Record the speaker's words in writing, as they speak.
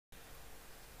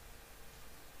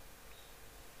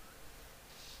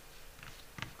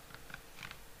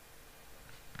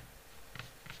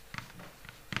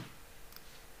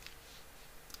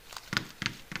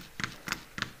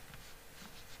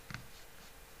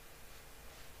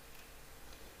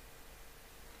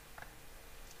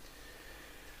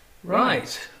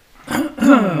Right.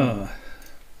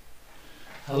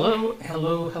 Hello,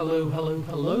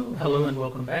 and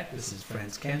welcome back. This is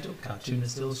Frantz Kantor,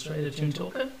 cartoonist, illustrator, toon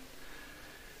talker.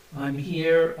 I'm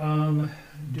here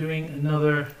doing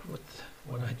another,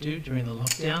 what I do during the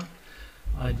lockdown.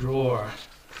 I draw.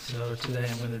 So today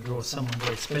I'm going to draw someone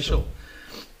very special.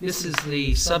 This is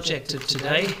the subject of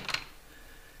today.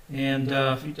 And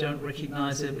if you don't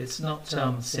recognize it, it's not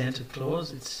Santa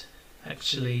Claus, it's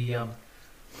actually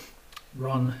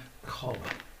Ron Cobb.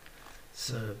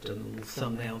 So I've done a little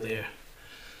thumbnail there.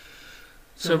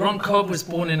 So Ron Cobb was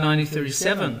born in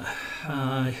 1937.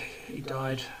 He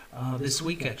died this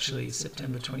week actually,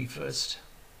 September 21st.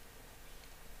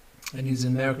 And he's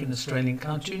an American-Australian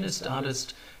cartoonist,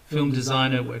 artist, film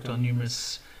designer, worked on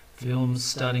numerous films,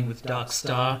 starting with Dark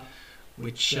Star,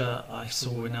 which I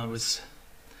saw when I was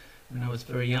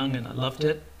very young and I loved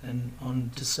it, and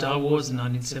on to Star Wars in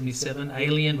 1977,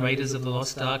 Alien, Raiders of the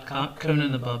Lost Ark,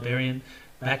 Conan the Barbarian,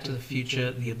 Back to the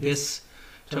Future, The Abyss,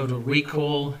 Total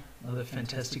Recall, another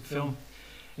fantastic film.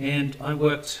 And I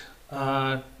worked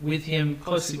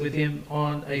closely with him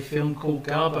on a film called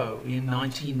Garbo in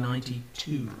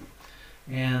 1992.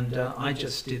 And I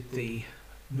just did the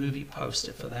movie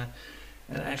poster for that.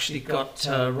 And I actually got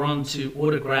Ron to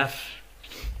autograph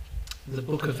the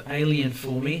book of Alien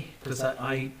for me, because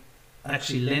I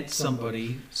actually lent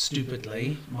somebody,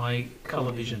 stupidly, my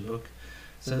colour vision book.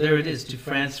 So there it is, To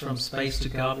France, From Space to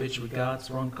Garbage, Regards,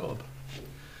 Ron Cobb.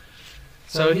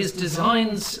 So his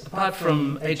designs, apart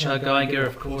from H.R. Geiger,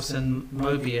 of course, and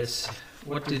Mobius,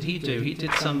 what did he do? He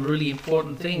did some really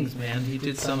important things, man. He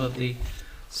did some of the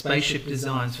spaceship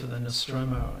designs for the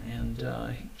Nostromo, and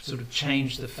he sort of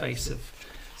changed the face of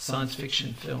science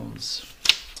fiction films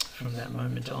from that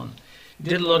moment on. He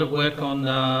did a lot of work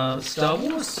on Star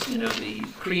Wars, the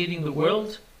creating the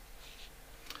world,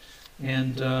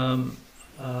 and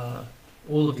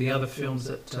all of the other films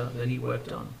that he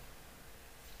worked on,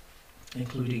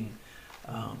 including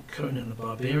Conan the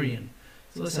Barbarian.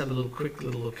 So let's have a quick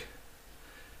little look.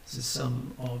 This is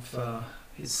some of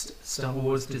his Star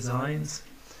Wars designs.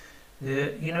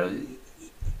 You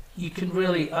can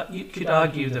really you could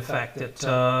argue the fact that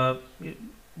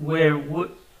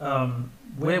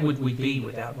where would we be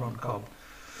without Ron Cobb?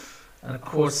 And of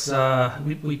course,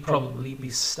 we'd probably be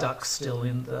stuck still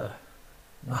in the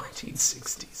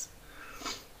 1960s.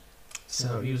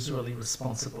 So he was really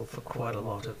responsible for quite a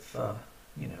lot of,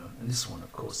 and this one,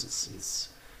 of course, is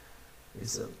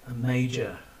a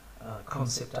major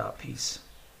concept art piece.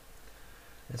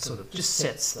 It sort of just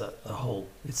sets the whole,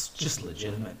 it's just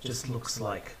legitimate, just looks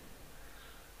like,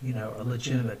 a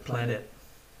legitimate planet.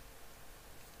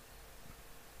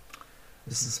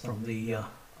 This is from the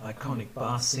iconic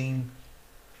bar scene,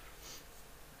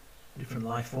 different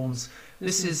life forms.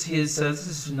 This is his, this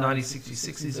is from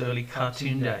 1966, his early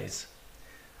cartoon days.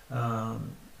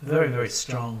 Very, very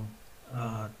strong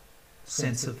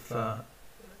sense of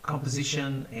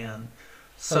composition and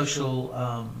social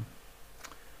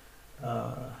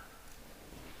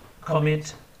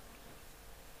comment.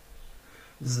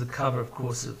 This is the cover, of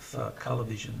course, of Colour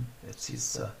Vision. It's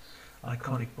his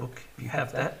iconic book. If you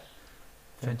have that,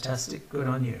 fantastic, good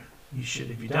on you. You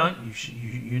should. If you don't,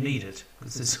 you need it,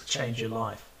 because this will change your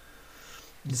life.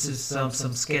 This is some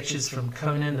sketches from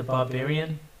Conan the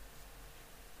Barbarian.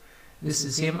 This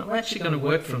is him. I'm actually going to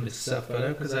work from this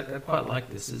photo because I quite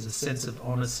like this. There's a sense of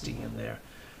honesty in there,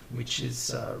 which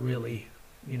is really,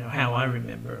 how I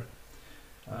remember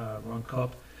Ron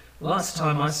Cobb. Last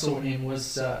time I saw him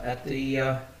was at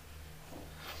the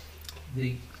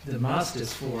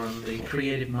Masters Forum, the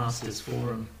Creative Masters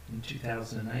Forum in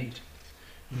 2008,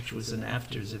 which was an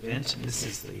afters event. And this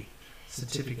is the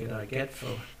certificate I get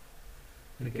for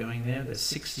going there.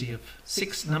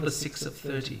 There's number 6 of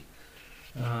 30.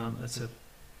 That's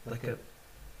like a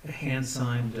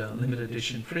hand-signed limited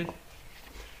edition print.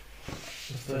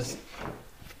 The first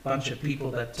bunch of people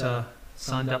that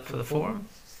signed up for the forum,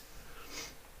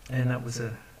 and that was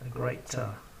a great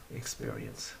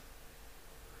experience.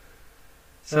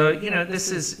 So this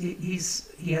is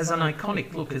he has an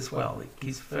iconic look as well.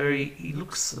 He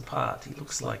looks the part. He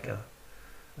looks like a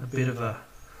bit of a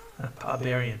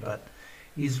barbarian, but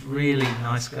he's really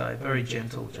nice guy, very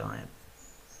gentle giant.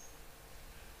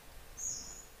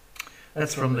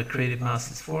 That's from the Creative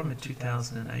Masters Forum in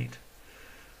 2008.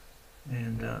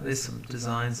 And there's some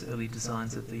designs, early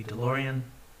designs of the DeLorean.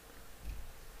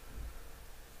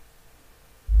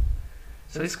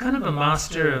 So he's kind of a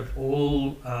master of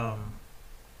all,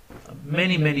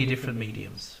 many different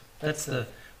mediums. That's the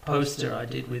poster I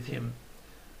did with him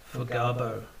for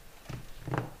Garbo.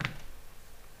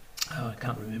 Oh, I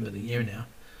can't remember the year now.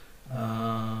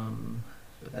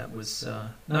 but that was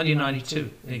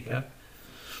 1992. There you go.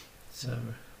 So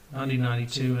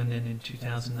 1992, and then in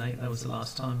 2008, that was the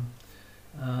last time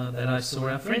that I saw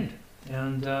our friend.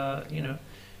 And you know,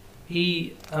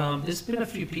 there's been a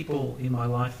few people in my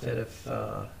life that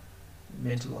have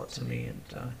meant a lot to me,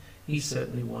 and he's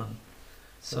certainly one.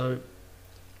 So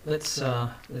let's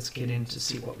get in to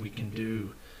see what we can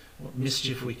do, what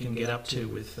mischief we can get up to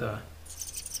with our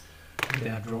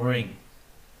drawing.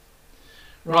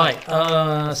 Right,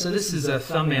 so this is a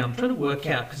thumbnail. I'm trying to work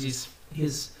out,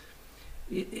 because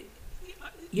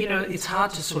you know, it's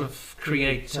hard to sort of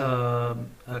create a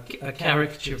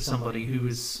caricature of somebody who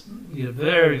is, you know,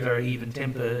 very, very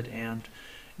even-tempered, and,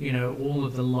 you know, all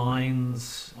of the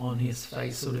lines on his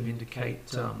face sort of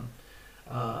indicate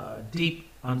deep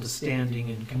understanding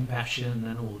and compassion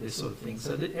and all this sort of thing.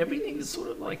 So that everything is sort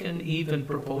of like in even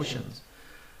proportions.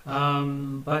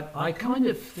 But I kind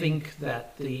of think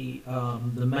that the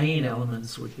main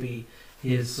elements would be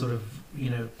his sort of, you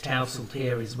know, tousled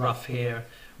hair, his rough hair,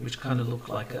 which kind of looked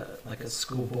like a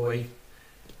schoolboy,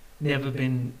 never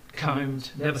been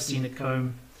combed, never seen it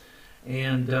combed,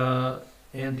 and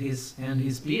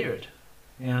his beard,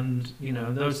 and you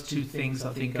know, those two things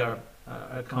I think are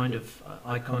kind of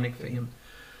iconic for him.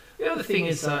 The other thing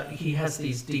is he has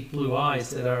these deep blue eyes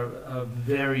that are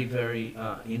very, very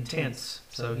intense.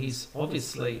 So he's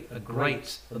obviously a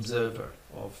great observer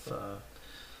of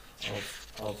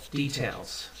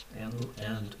details,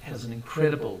 and has an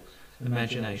incredible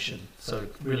imagination. So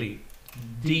really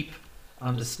deep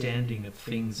understanding of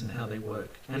things and how they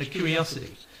work, and a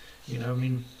curiosity. You know, I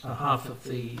mean, half of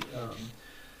the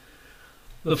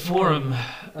forum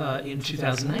in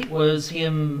 2008 was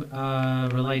him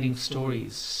relating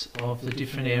stories of the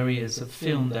different areas of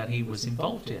film that he was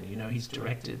involved in. You know, he's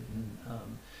directed, and,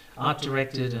 art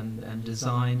directed, and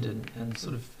designed, and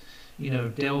sort of, you know,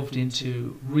 delved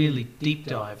into, really deep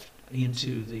dived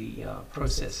into the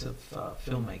process of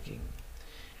filmmaking,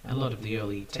 and a lot of the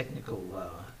early technical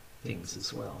things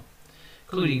as well,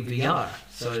 including VR.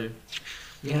 So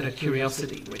he had a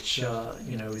curiosity, which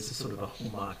you know, is a sort of a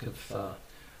hallmark of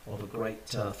a great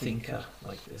thinker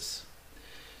like this.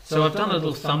 So I've done a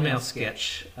little thumbnail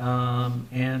sketch,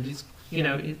 and it's, you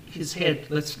know, his head.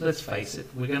 Let's face it,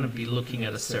 we're going to be looking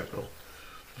at a circle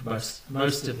for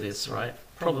most of this, right?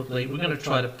 Probably we're going to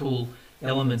try to pull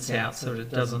elements out so that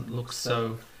it doesn't look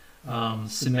so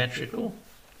symmetrical.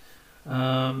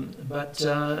 But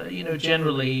you know,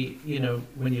 generally, you know,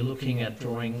 when you're looking at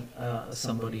drawing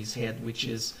somebody's head, which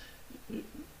is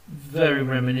very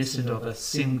reminiscent of a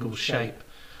single shape,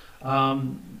 you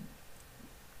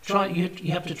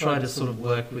have to try to sort of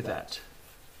work with that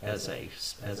as a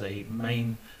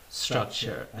main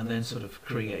structure, and then sort of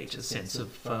create a sense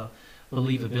of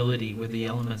believability with the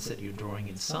elements that you're drawing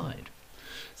inside.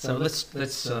 So let's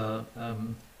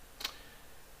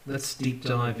deep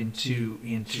dive into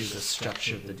the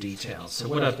structure of the details. So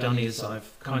what I've done is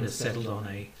I've kind of settled on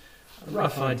a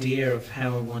rough idea of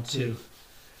how I want to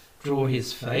draw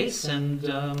his face, and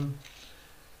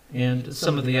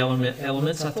some of the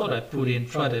elements I thought I'd put in,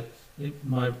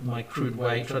 my crude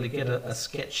way, try to get a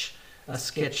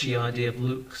sketchy idea of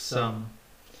Luke's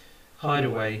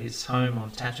hideaway, his home on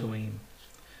Tatooine.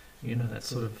 You know, that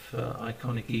sort of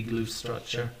iconic igloo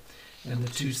structure, and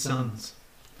the two suns.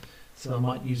 So I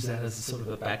might use that as a sort of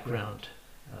a background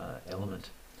element.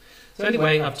 So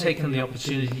anyway, I've taken the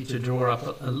opportunity to draw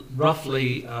up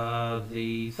roughly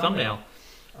the thumbnail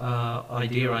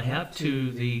idea I have to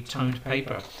the toned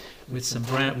paper with a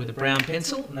brown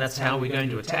pencil, and that's how we're going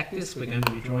to attack this. We're going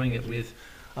to be drawing it with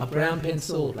a brown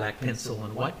pencil, black pencil,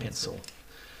 and white pencil.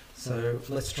 So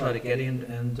let's try to get in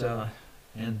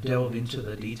and delve into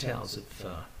the details of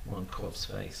Ron Cobb's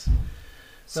face.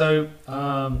 So,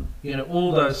 you know,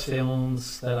 all those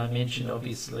films that I mentioned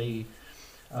obviously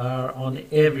are on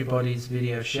everybody's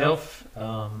video shelf.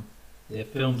 They're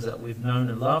films that we've known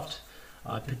and loved.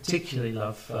 I particularly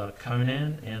love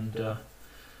Conan and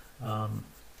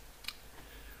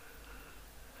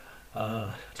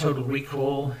Total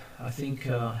Recall. I think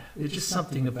there's just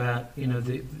something about, you know,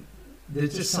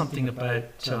 there's just something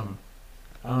about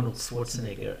Arnold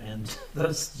Schwarzenegger and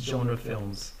those genre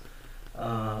films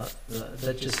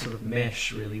that just sort of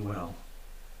mesh really well.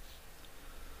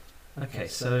 Okay,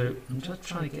 so I'm just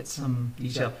trying to get some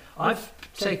detail. I've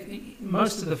taken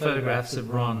most of the photographs of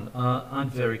Ron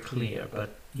aren't very clear,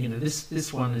 but you know,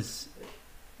 this one is,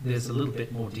 there's a little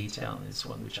bit more detail in this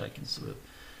one, which I can sort of,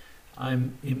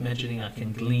 I'm imagining I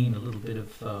can glean a little bit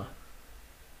of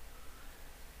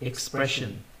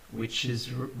expression, which is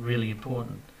really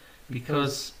important,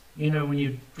 because you know, when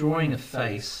you're drawing a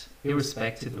face,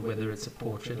 irrespective of whether it's a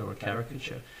portrait or a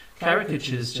caricature,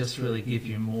 caricatures just really give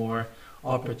you more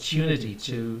opportunity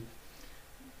to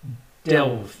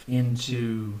delve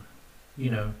into, you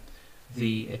know,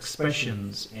 the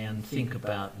expressions and think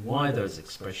about why those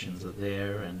expressions are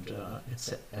there, and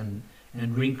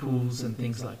and wrinkles and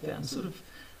things like that, and sort of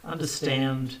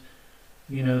understand,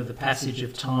 you know, the passage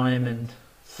of time and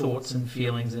thoughts and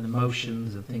feelings and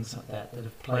emotions and things like that that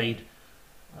have played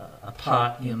a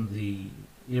part in the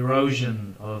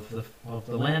erosion of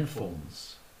the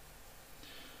landforms,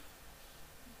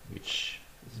 which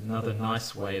is another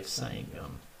nice way of saying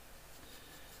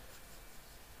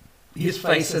his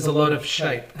face has a lot of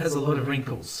shape, has a lot of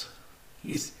wrinkles.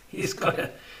 He's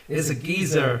got there's a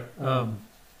geezer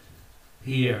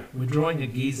here. We're drawing a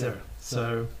geezer,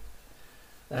 so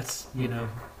that's, you know,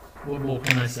 what more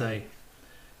can I say?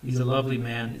 He's a lovely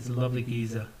man. He's a lovely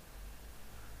geezer.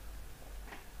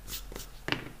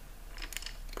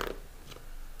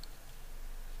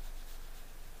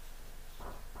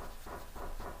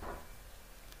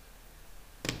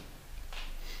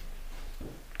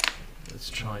 Let's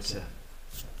try to.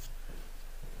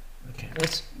 Okay,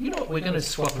 let's. You know what? We're going to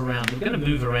swap around. We're going to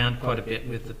move around quite a bit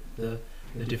with the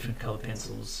different color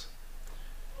pencils,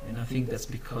 and I think that's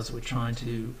because we're trying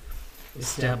to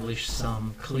establish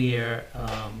some clear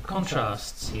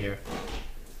contrasts here,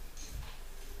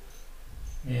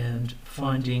 and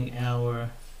finding our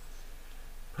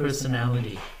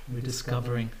personality. We're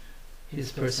discovering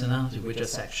his personality. We're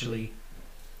just actually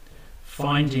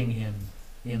finding him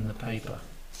in the paper.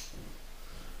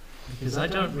 Because I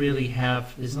don't really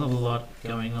have, there's not a lot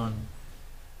going on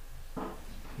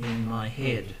in my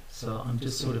head, so I'm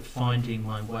just sort of finding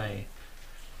my way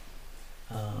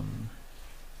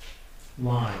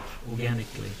live,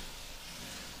 organically.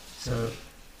 So,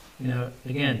 you know,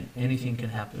 again, anything can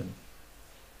happen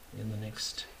in the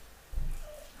next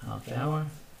half hour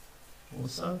or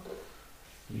so.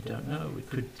 We don't know. We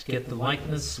could get the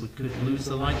likeness, we could lose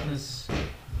the likeness,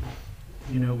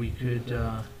 you know, we could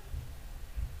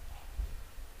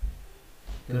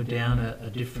go down a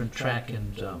different track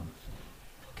and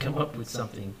come up with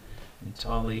something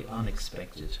entirely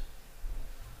unexpected.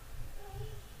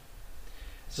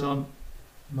 So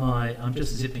I'm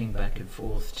just zipping back and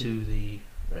forth to the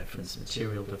reference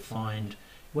material to find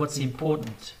what's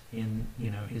important in, you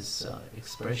know, his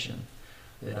expression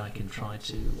that I can try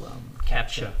to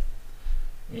capture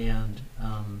and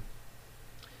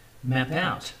map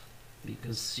out,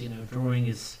 because, you know, drawing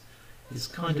is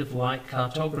kind of like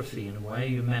cartography in a way.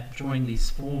 You map, drawing these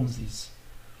forms, these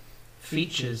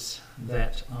features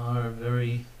that are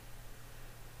very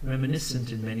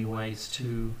reminiscent in many ways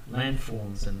to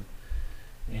landforms and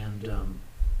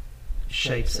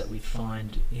shapes that we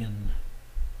find in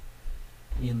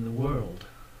the world.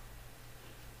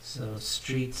 So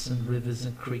streets and rivers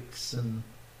and creeks and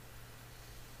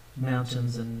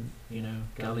mountains and, you know,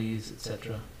 gullies,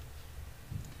 etc.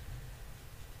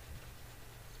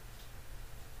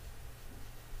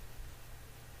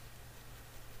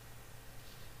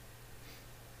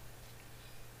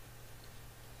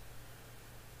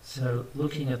 So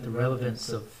looking at the relevance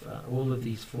of all of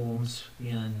these forms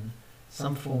in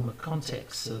some form of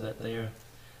context, so that they're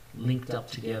linked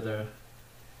up together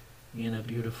in a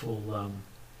beautiful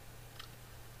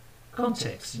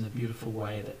context, in a beautiful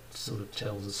way that sort of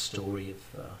tells a story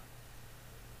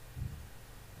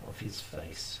of his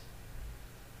face.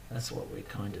 That's what we're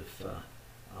kind of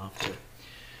after.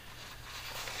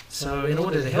 So in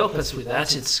order to help us with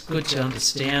that, it's good to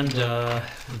understand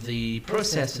the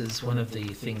processes. One of the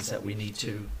things that we need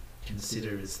to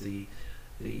consider is the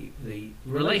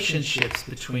relationships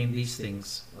between these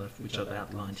things, which I've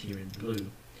outlined here in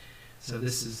blue. So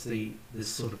this is this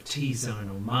sort of T-zone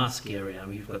or mask area.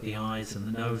 We've got the eyes and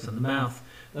the nose and the mouth.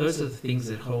 Those are the things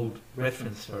that hold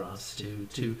reference for us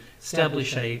to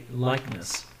establish a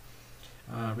likeness,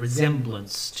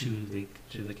 resemblance to the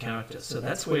character. So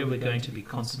that's where we're going to be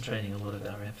concentrating a lot of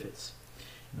our efforts,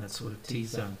 in that sort of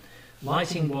T-zone.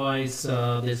 Lighting-wise,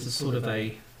 there's a sort of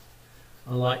a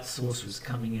light source was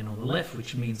coming in on the left,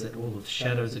 which means that all of the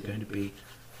shadows are going to be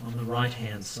on the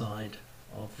right-hand side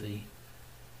of the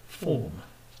form,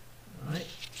 right?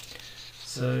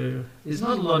 So there's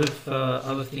not a lot of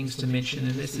other things to mention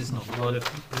in this. There's not a lot of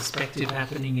perspective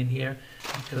happening in here,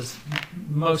 because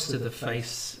most of the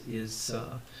face is,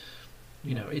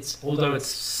 you know, although it's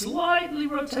slightly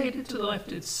rotated to the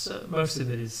left, it's most of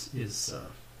it is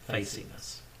facing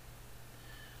us.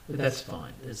 But that's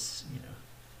fine. There's, you know,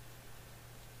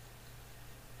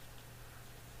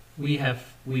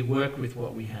 we work with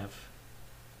what we have,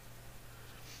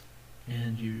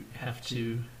 and you have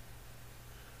to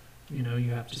you know,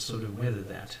 you have to sort of weather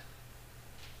that.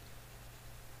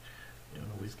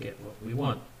 Don't always get what we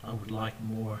want. I would like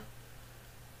more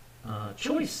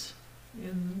choice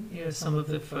in, you know, some of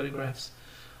the photographs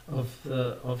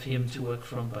of him to work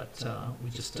from, but we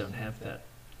just don't have that,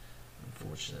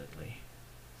 unfortunately.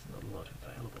 There's not a lot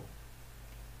available.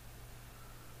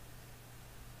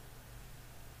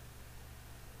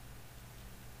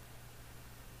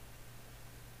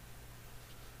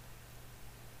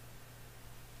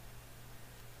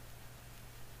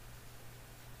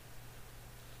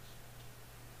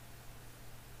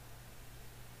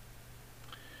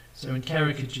 So in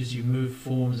caricatures you move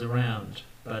forms around,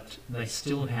 but they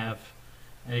still have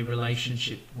a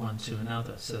relationship one to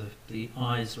another. So the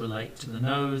eyes relate to the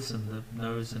nose, and the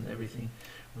nose and everything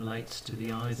relates to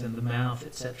the eyes and the mouth,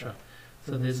 etc.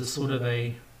 So there's a sort of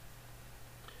a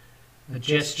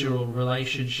gestural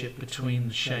relationship between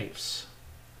the shapes.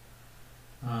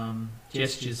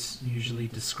 Gestures usually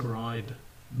describe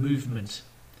movement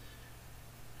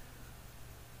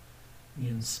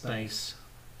in space.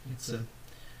 It's a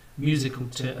musical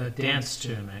dance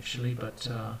term actually, but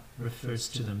refers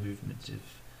to the movement of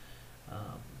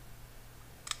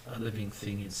a living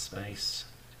thing in space.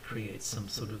 It creates some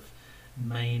sort of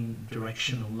main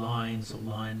directional lines, or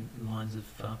lines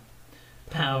of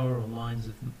power, or lines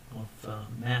of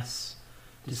mass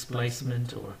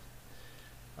displacement, or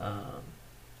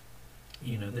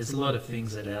you know, there's a lot of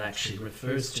things that it actually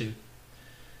refers to.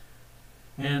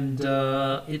 And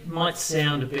it might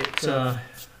sound a bit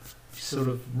sort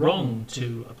of wrong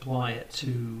to apply it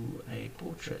to a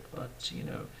portrait, but you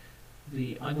know,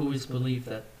 I've always believed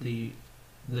that the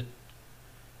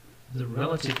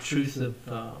relative truth of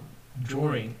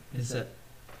drawing is that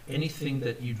anything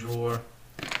that you draw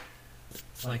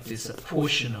like this, a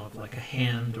portion of, like a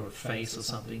hand or a face or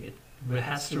something, it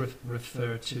has to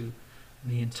refer to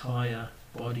the entire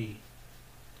body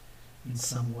in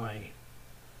some way.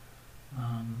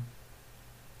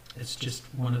 It's just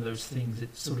one of those things.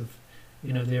 It's sort of,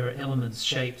 you know, there are elements,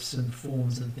 shapes and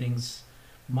forms and things,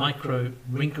 micro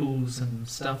wrinkles and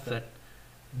stuff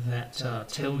that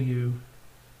tell you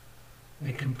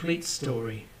a complete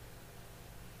story.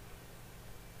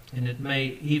 And it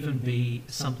may even be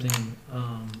something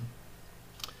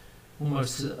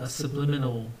almost a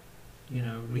subliminal, you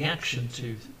know, reaction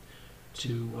to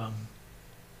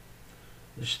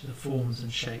the forms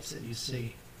and shapes that you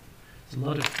see. There's a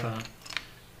lot of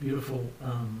beautiful.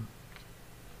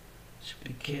 Should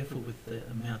be careful with the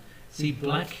amount. See,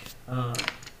 black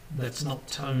that's not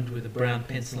toned with a brown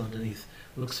pencil underneath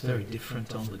looks very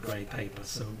different on the grey paper,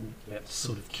 so we have to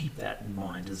sort of keep that in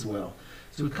mind as well.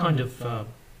 So we're kind of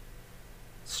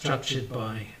structured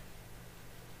by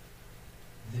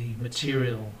the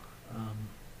material,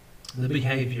 the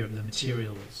behaviour of the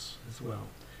materials as well.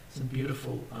 Some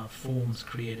beautiful forms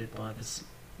created by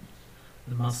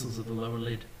the muscles of the lower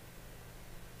lid.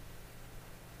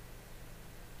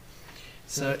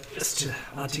 So just to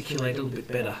articulate a little bit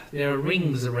better, there are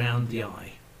rings around the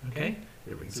eye, okay?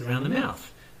 There are rings around the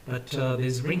mouth, but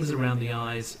there's rings around the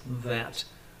eyes that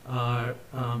are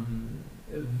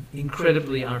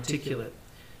incredibly articulate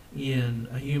in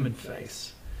a human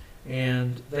face,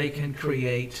 and they can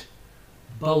create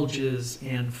bulges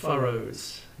and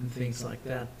furrows and things like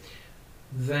that.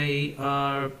 They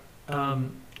are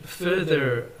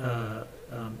further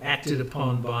acted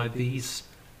upon by these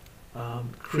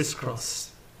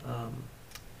crisscross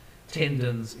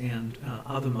tendons and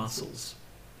other muscles.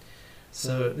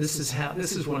 So this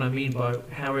is what I mean by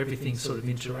how everything sort of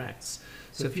interacts.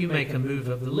 So if you make a move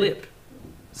of the lip,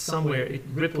 somewhere it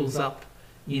ripples up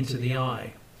into the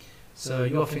eye. So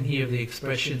you often hear the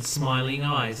expression smiling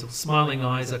eyes. Well, smiling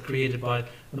eyes are created by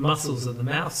the muscles of the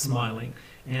mouth smiling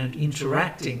and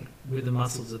interacting with the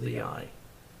muscles of the eye.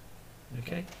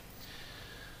 Okay?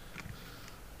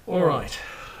 All right.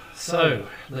 So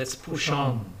let's push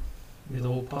on with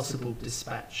all possible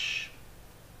dispatch.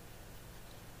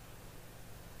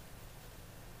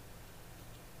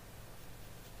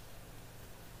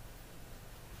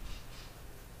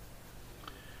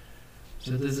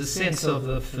 So there's a sense of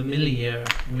the familiar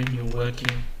when you're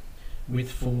working with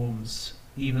forms,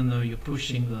 even though you're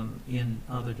pushing them in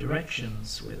other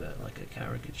directions with like a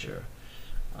caricature.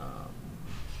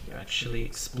 You're actually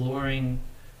exploring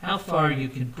how far you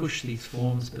can push these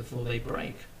forms before they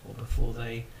break or before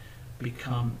they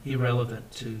become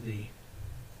irrelevant to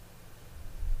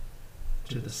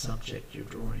the subject you're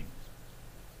drawing.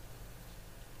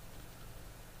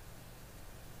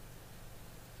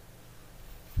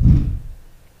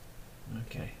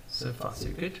 Okay, so far so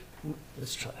good. Ooh,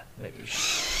 let's try that. Maybe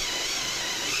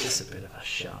just a bit of a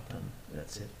sharpen.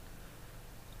 That's it.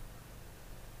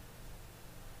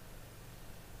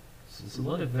 There's a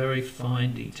lot of very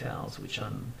fine details which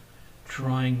I'm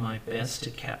trying my best to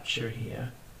capture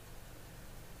here,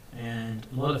 and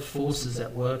a lot of forces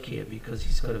at work here because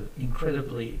he's got an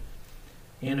incredibly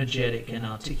energetic and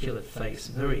articulate face,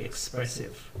 very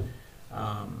expressive.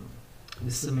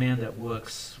 This is a man that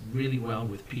works really well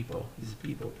with people. He's a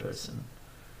people person,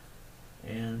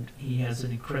 and he has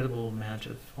an incredible amount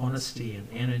of honesty and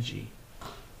energy,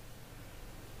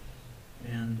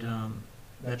 and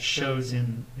that shows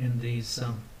in these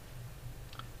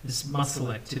this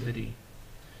muscle activity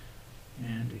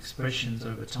and expressions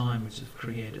over time, which have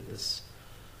created this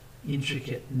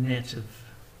intricate net of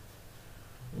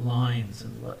lines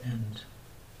and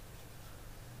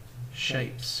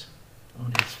shapes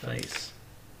on his face.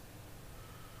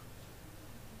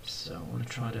 So I want to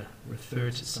try to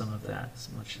refer to some of that as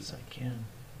much as I can.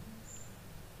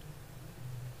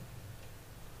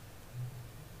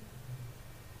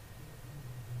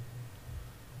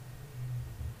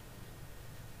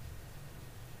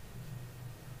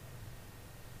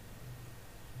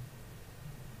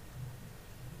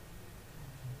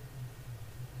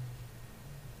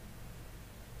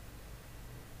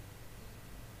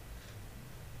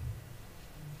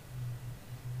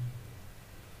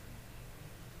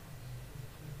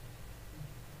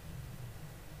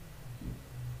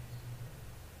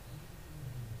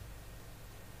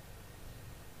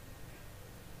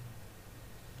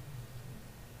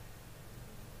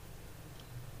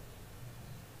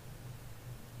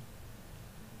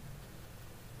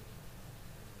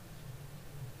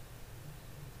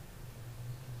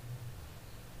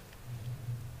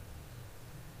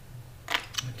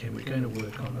 Okay, we're going to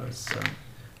work on those.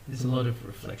 There's a lot of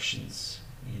reflections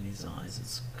in his eyes.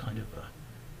 It's kind of a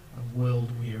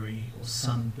world-weary or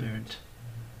sunburnt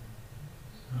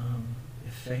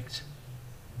effect.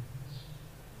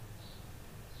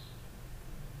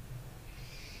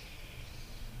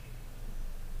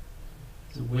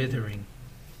 The weathering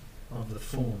of the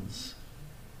forms.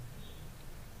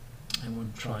 I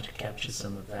want to try to capture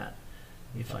some of that.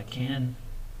 If I can,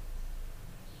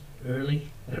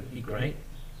 early, that would be great.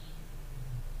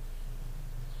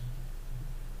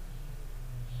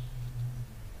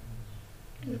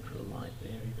 I'm going to put a light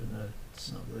there, even though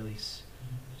it's not really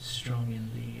strong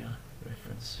in the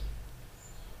reference.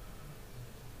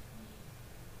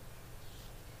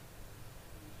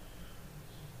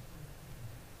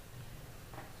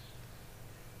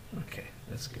 Okay,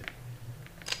 that's good.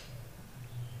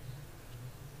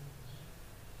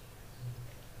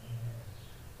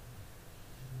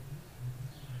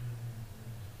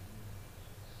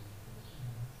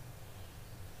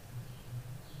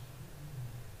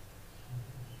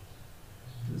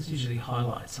 There's usually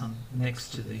highlights on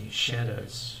next to the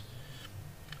shadows.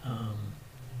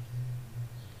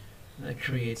 That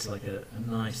creates like a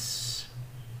nice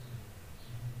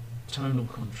tonal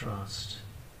contrast.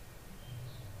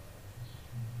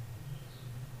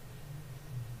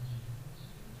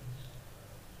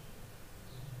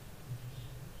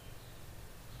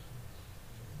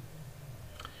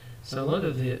 So a lot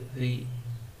of the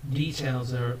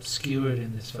details are obscured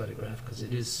in this photograph because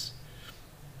it is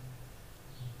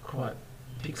quite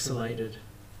pixelated.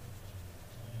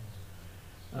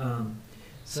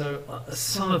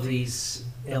 Some of these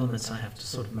elements I have to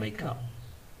sort of make up.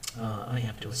 I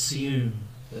have to assume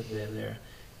that they're there.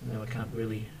 You know, I can't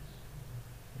really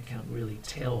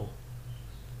tell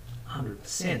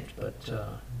 100%, but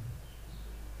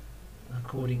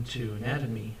according to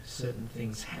anatomy, certain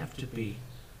things have to be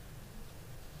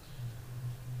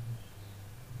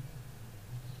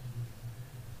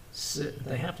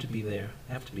they have to be there,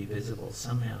 have to be visible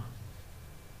somehow.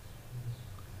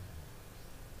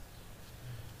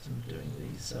 So I'm doing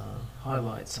these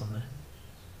highlights on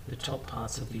the top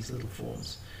parts of these little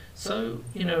forms. So,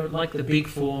 you know, like the big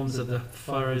forms of the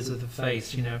furrows of the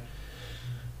face, you know,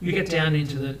 you get down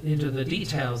into the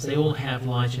details, they all have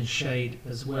light and shade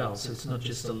as well. So it's not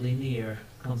just a linear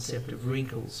concept of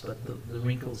wrinkles, but the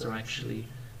wrinkles are actually,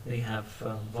 they have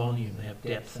volume, they have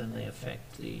depth, and they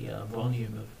affect the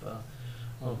volume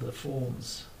of the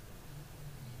forms.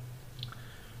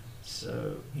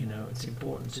 So, you know, it's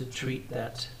important to treat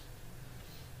that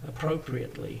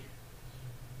appropriately.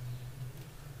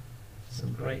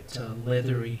 Some great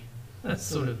leathery, that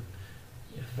sort of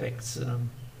effects that I'm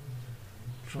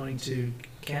trying to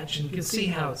catch, and you can see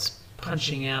how it's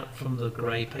punching out from the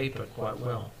grey paper quite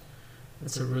well.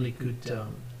 That's a really good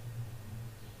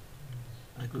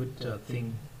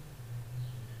thing.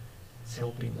 It's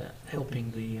helping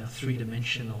the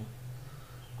three-dimensional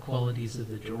qualities of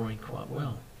the drawing quite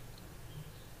well.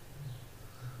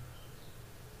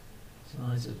 His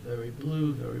eyes are very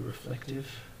blue, very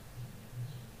reflective.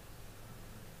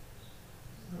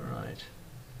 right.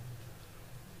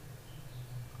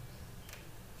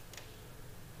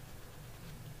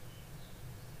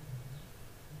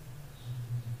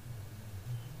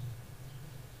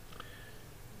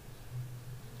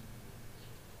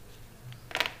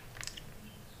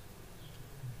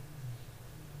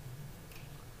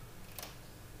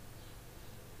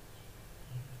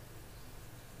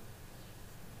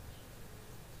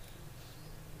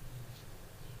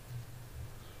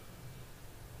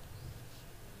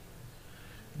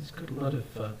 He's got a lot of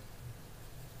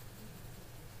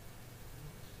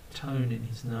tone in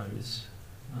his nose,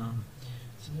 so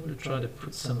I'm going to try to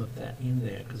put some of that in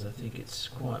there because I think it's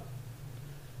quite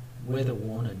weather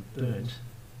worn and burnt.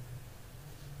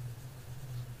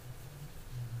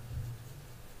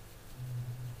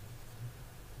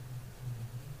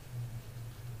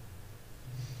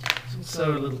 There's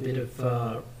also a little bit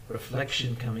of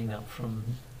reflection coming up from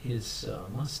his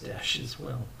mustache as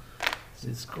well. So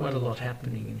there's quite a lot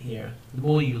happening in here. The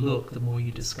more you look, the more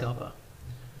you discover.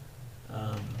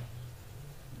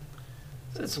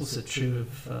 That's also true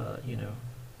of, you know,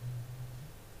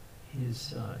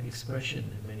 his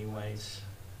expression in many ways.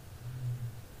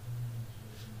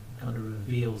 Kind of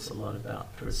reveals a lot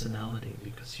about personality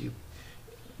because you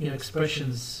know,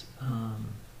 expressions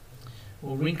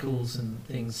or wrinkles and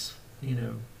things, you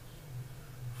know,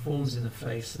 forms in the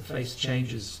face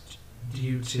changes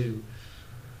due to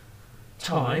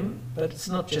time, but it's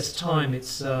not just time,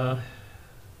 it's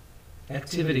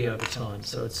activity over time,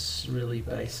 so it's really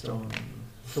based on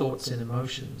thoughts and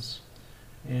emotions.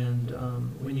 And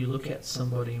when you look at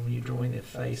somebody and when you're drawing their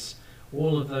face,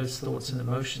 all of those thoughts and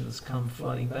emotions come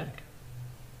flooding back.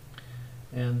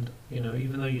 And, you know,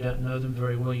 even though you don't know them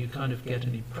very well, you kind of get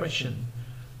an impression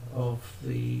of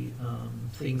the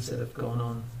things that have gone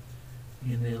on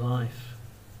in their life.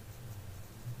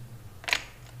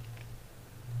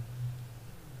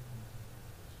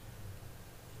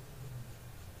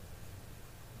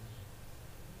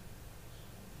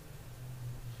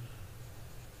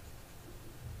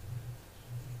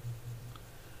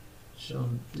 So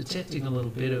I'm detecting a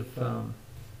little bit of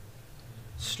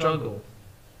struggle.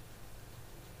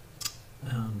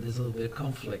 There's a little bit of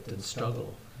conflict and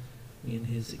struggle in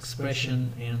his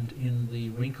expression and in the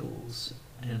wrinkles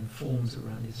and forms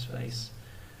around his face.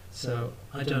 So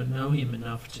I don't know him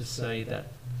enough to say that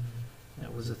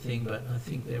that was a thing, but I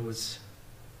think there was,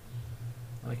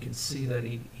 I can see that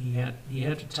he had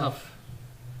a tough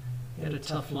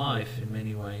life in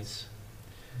many ways.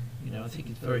 You know, I think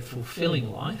it's a very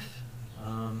fulfilling life.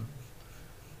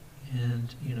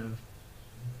 And, you know,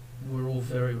 we're all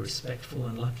very respectful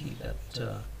and lucky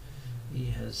that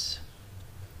he has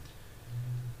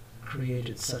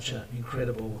created such an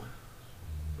incredible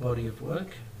body of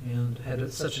work and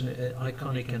had such an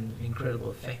iconic and incredible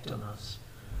effect on us.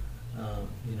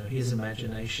 You know, his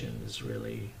imagination is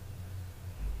really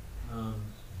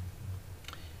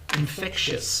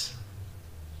infectious.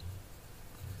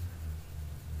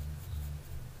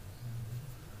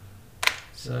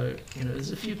 So, you know, there's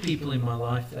a few people in my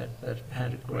life that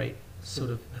had a great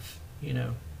sort of, you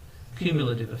know,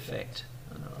 cumulative effect.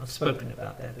 And I've spoken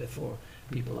about that before.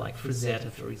 People like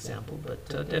Frazetta, for example, but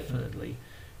definitely,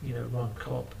 you know, Ron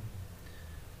Cobb.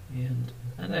 And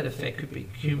that effect could be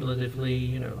cumulatively,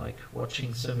 you know, like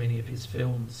watching so many of his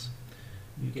films.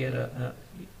 You get a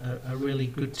really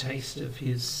good taste of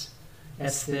his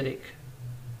aesthetic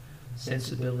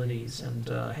sensibilities and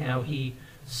how he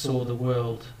saw the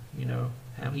world, you know,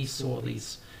 how he saw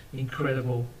these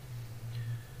incredible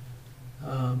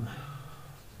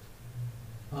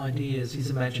ideas. His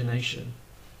imagination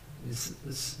is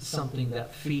something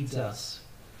that feeds us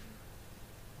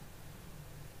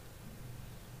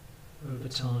over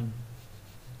time.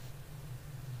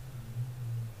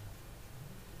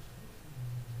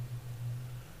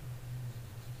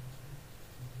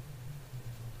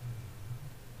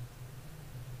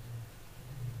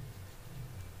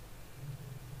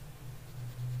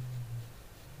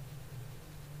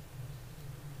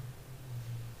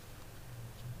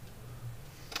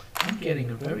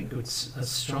 Getting a very good, a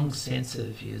strong sense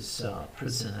of his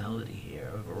personality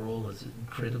here. Overall, is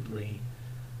incredibly.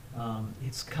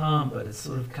 It's calm, but it's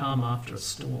sort of calm after a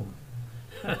storm.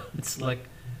 It's like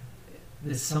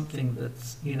there's something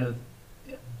that's, you know,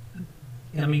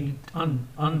 I mean,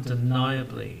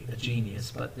 undeniably a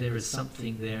genius, but there is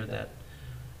something there that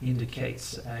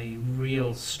indicates a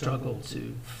real struggle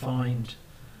to find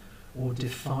or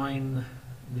define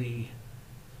the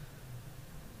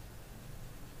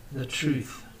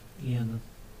truth in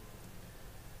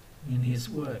his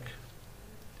work.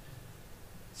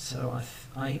 So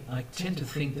I tend to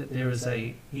think that there is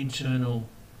a internal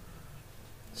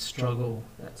struggle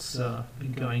that's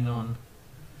been going on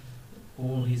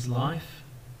all his life.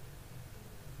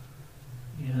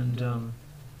 And,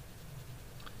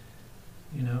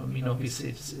 you know, I mean,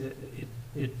 obviously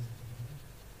it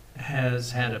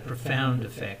has had a profound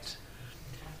effect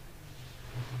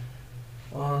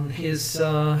on his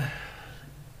work,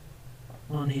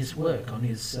 on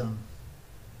his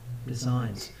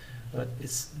designs. But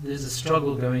there's a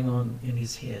struggle going on in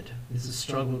his head. There's a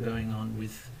struggle going on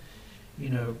with, you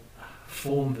know,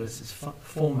 form versus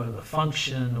form over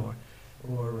function, or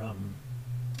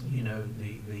you know,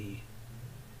 the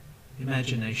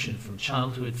imagination from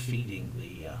childhood feeding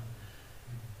the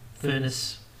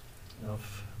furnace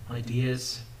of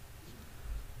ideas.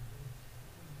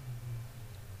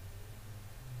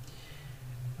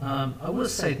 I will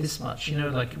say this much, you know,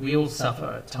 like we all suffer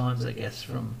at times, I guess,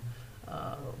 from,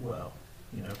 well,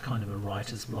 you know, kind of a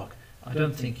writer's block. I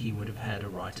don't think he would have had a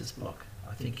writer's block.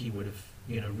 I think he would have,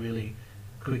 you know, really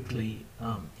quickly,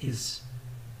 his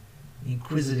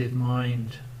inquisitive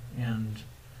mind and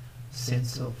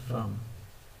sense of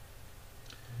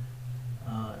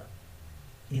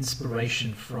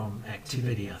inspiration from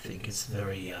activity, I think, is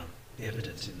very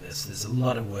evident in this. There's a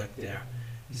lot of work there.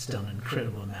 He's done an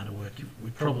incredible amount of work. We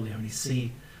probably only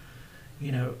see,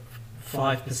 you know,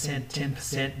 5%,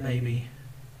 10% maybe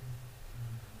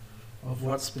of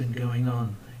what's been going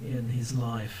on in his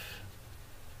life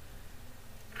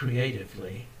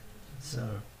creatively.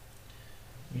 So,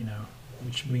 you know,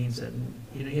 which means that,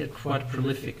 you know, he had quite a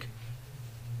prolific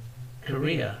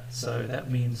career. So that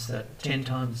means that 10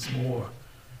 times more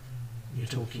you're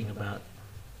talking about.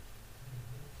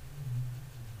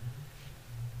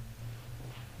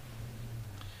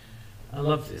 I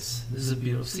love this. This is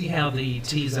beautiful. See how the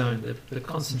T-zone, the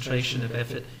concentration of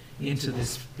effort into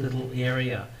this little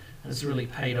area has really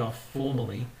paid off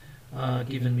formally,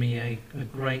 given me a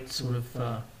great sort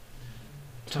of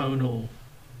tonal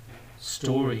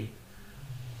story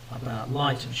about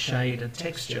light and shade and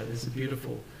texture. There's a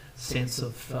beautiful sense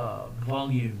of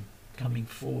volume coming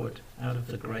forward out of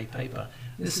the grey paper.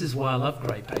 This is why I love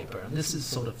grey paper, and this is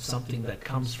sort of something that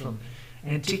comes from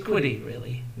antiquity,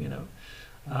 really, you know.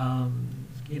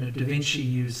 You know, Da Vinci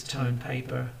used tone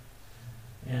paper,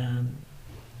 and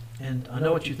I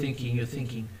know what you're thinking. You're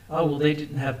thinking, oh, well, they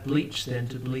didn't have bleach then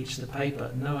to bleach the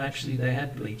paper. No, actually, they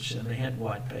had bleach and they had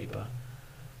white paper.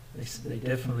 They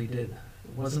definitely did.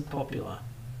 It wasn't popular.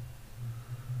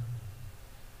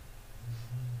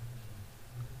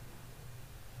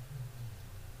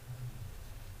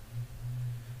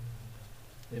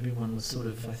 Everyone was sort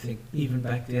of, I think, even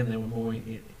back then, they were more,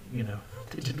 you know,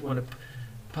 they didn't want to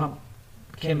pump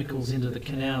chemicals into the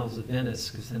canals of Venice,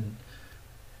 because then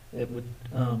it would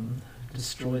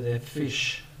destroy their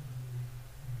fish.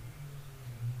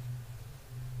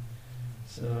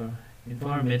 So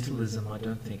environmentalism, I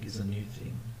don't think, is a new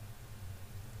thing.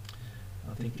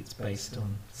 I think it's based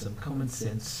on some common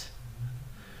sense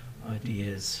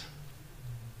ideas.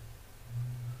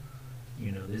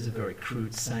 You know, there's a very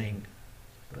crude saying,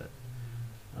 but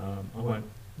I won't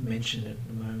mention it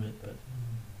in a moment, but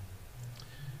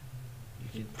you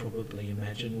can probably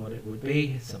imagine what it would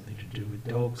be. Something to do with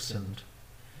dogs and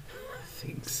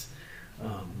things.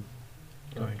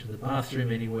 Going to the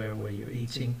bathroom anywhere where you're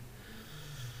eating.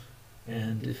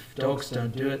 And if dogs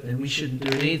don't do it, then we shouldn't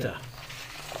do it either.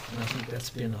 And I think that's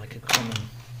been like a common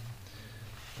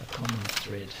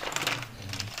thread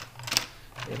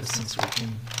ever since we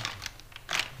can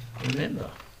remember.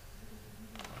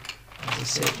 As I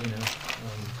said, you know,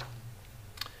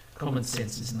 common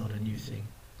sense is not a new thing.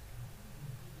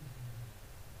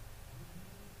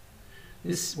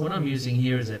 This, what I'm using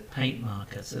here is a paint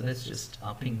marker, so that's just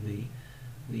upping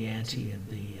the ante and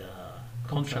the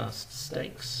contrast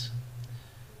stakes.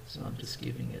 So I'm just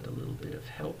giving it a little bit of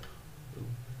help,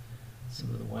 some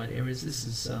of the white areas. This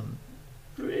is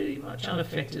pretty much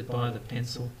unaffected by the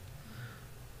pencil.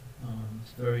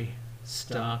 It's very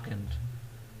stark and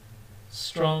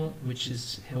strong, which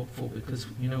is helpful because,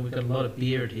 you know, we've got a lot of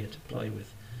beard here to play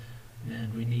with,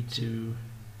 and we need to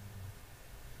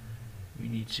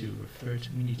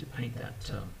paint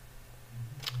that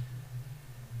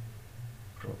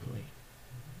properly.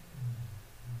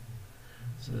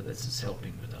 So this is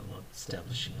helping with a lot,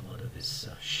 establishing a lot of this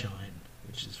shine,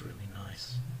 which is really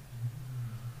nice.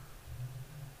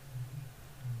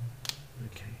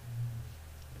 Okay.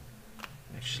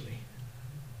 Actually,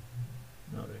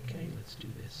 not okay. Let's do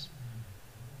this.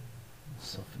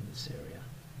 Soften this area.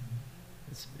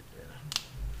 That's a bit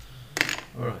better.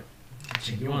 All right.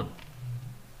 Continue on.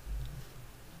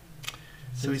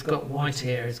 So he's got white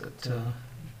hair. He's got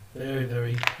very,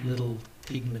 very little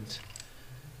pigment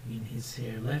in his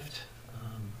hair left.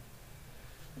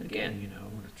 Again, you know, I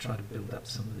want to try to build up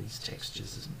some of these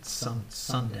textures, some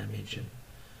sun damage and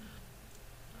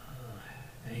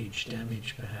age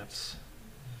damage, perhaps.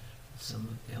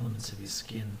 Some elements of his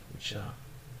skin which are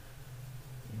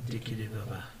indicative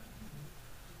of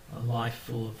a life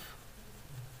full of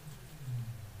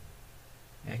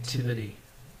activity,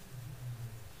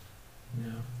 you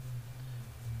know,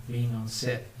 being on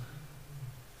set.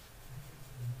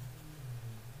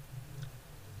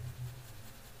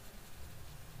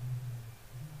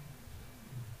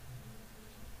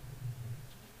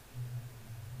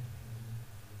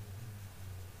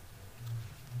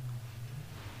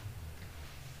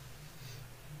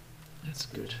 That's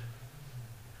good.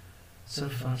 So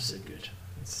far, so good.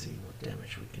 Let's see what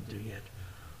damage we can do yet.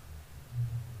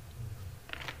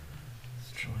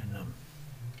 Let's try and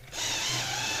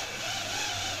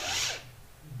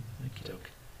okie doke.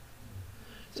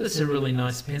 So this is a really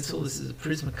nice pencil. This is a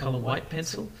Prismacolor white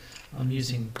pencil. I'm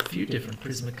using a few different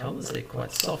Prismacolors. They're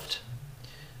quite soft.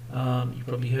 You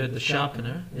probably heard the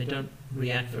sharpener. They don't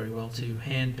react very well to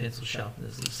hand pencil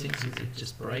sharpeners. These things, they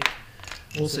just break.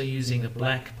 Also using a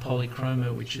black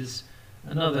polychroma, which is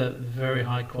another very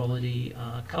high quality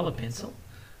color pencil.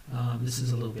 This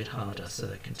is a little bit harder, so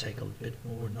that can take a little bit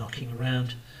more knocking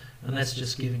around, and that's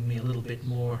just giving me a little bit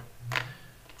more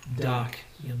dark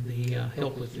in the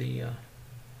help with the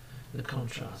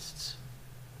contrasts.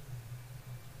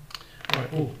 All right.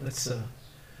 Oh, let's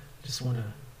just want to,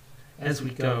 as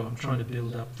we go, I'm trying to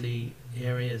build up the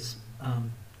areas,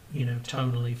 you know,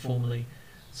 tonally, formally,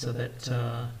 so that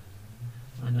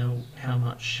I know how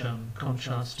much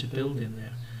contrast to build in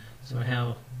there. So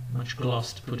how much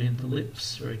gloss to put in the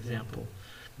lips, for example,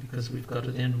 because we've got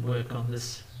to then work on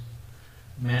this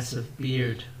massive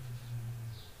beard.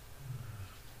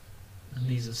 And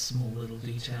these are small little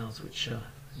details which are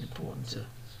important to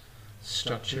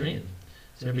structure in.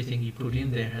 So everything you put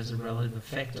in there has a relative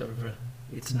effect over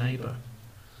its neighbor.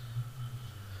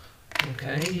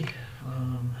 Okay,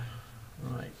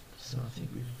 right, so I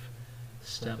think we've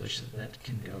establish that that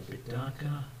can go a bit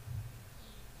darker.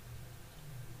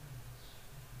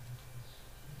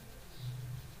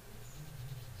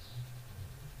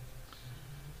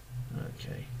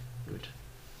 Okay, good.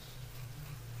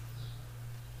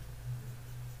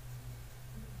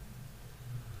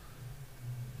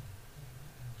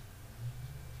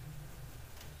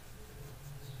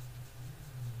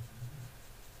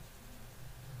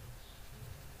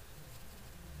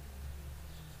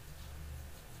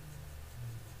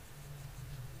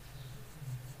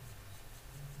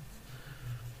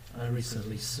 I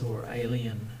recently saw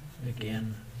Alien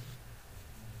again.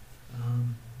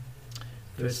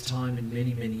 First time in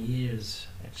many, many years,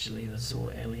 actually. I saw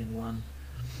Alien 1,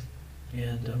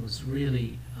 and I was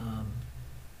really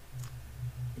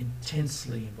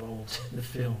intensely involved in the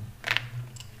film.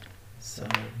 So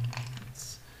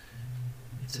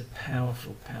it's a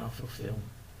powerful, powerful film.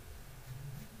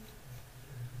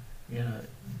 You know,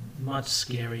 much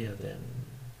scarier than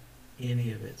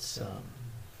any of its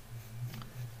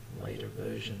later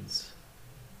versions.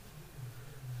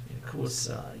 And of course,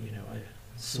 you know, I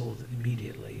saw that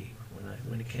immediately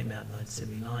when it came out in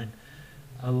 1979,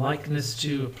 a likeness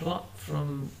to a plot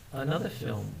from another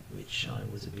film which I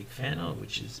was a big fan of,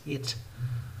 which is It,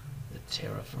 The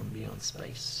Terror from Beyond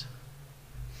Space.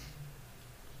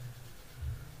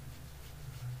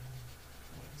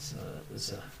 So it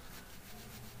was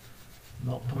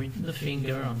not pointing the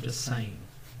finger, I'm just saying,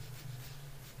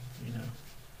 you know.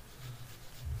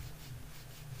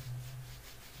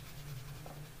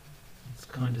 It's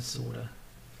kind of, sort of,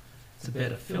 it's a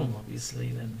better film, obviously,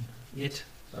 than It,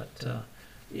 but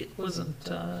it wasn't,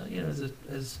 you know,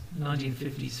 as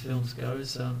 1950s films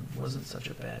goes, wasn't such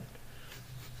a bad,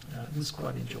 it was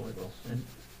quite enjoyable and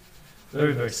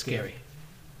very, very scary.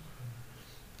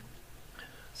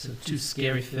 So two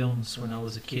scary films when I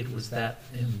was a kid was that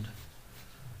and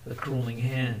The Crawling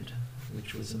Hand,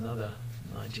 which was another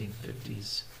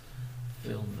 1950s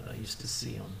film that I used to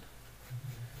see on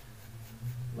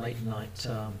late night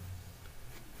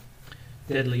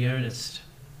Deadly Earnest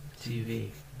TV.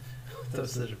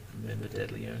 Those that remember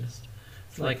Deadly Earnest.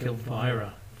 It's like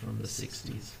Elvira from the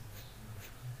 60s.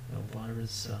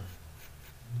 Elvira's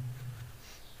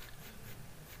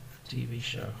TV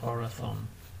show, Horathon,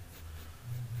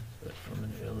 but from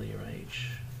an earlier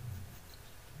age.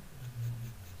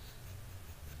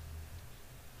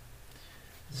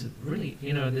 It's really,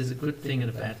 you know, there's a good thing and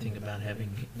a bad thing about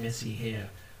having messy hair.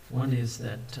 One is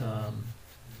that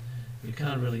you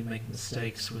can't really make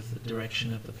mistakes with the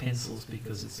direction of the pencils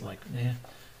because it's like,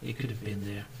 it could have been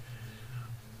there.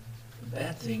 The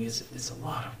bad thing is it's a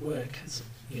lot of work,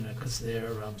 you know, because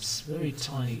they're very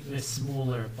tiny, very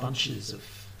smaller bunches of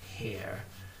hair,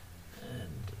 and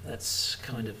that's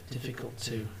kind of difficult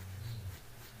to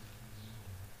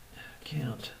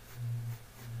count.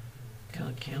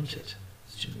 Can't count it.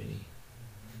 It's too many.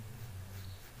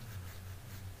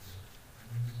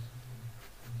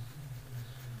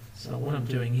 So what I'm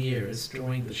doing here is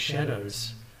drawing the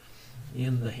shadows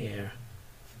in the hair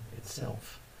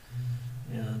itself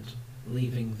and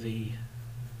leaving the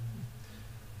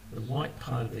white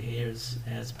part of the hair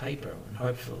as paper, and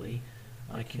hopefully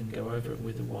I can go over it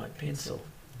with a white pencil.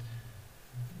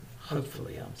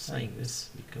 Hopefully I'm saying this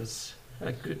because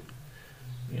I could,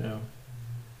 you know,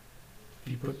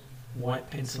 if you put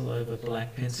white pencil over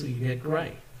black pencil, you get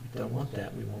grey. We don't want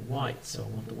that, we want white, so I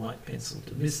want the white pencil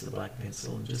to miss the black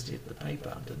pencil and just hit the paper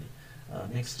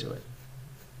underneath, next to it.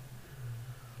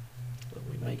 But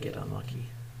we may get unlucky,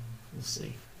 we'll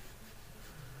see.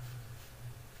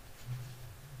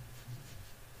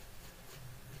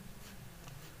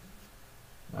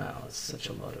 Wow, it's such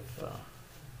a lot of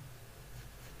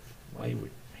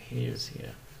wayward hairs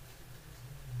here.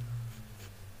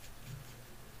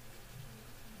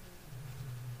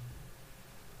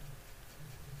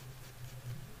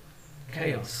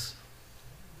 Chaos.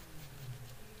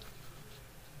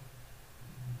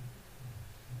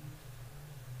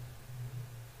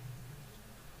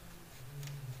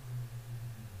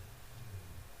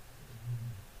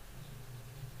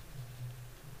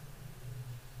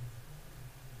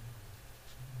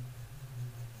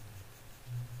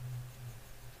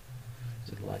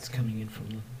 So the light's coming in from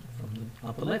the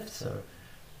upper left, so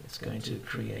it's going to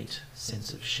create a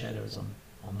sense of shadows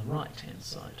on the right hand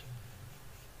side.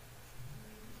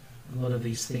 A lot of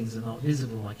these things are not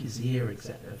visible, like his ear,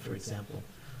 for example,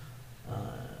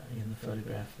 in the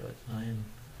photograph, but I am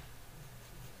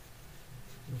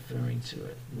referring to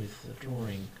it with the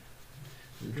drawing.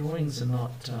 The drawings are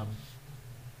not, they're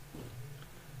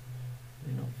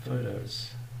not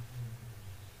photos.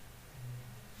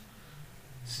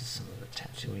 This is some of the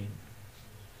tattooing.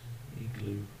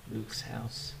 Igloo, Luke's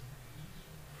house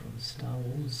from Star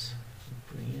Wars.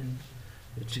 Bring in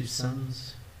the two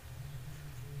suns.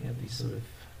 You have these sort of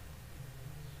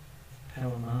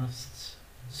power masts,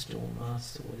 storm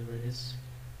masts, or whatever it is.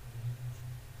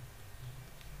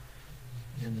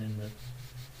 And then the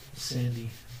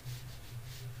sandy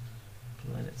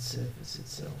planet surface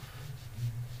itself.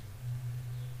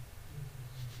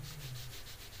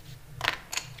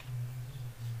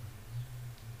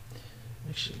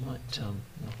 Actually, might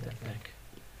knock that back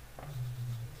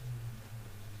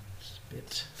just a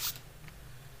bit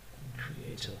and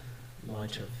create a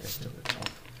lighter effect on the top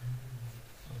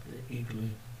of the igloo.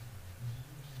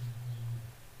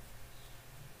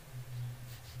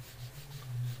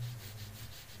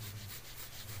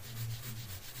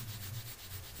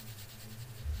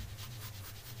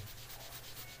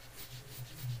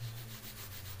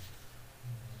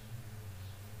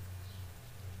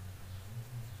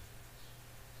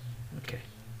 Okay.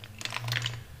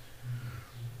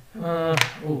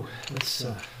 Let's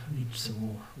need some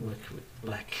more work with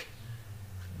black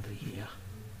over here.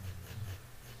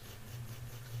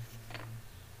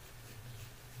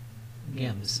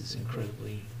 Again, this is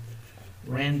incredibly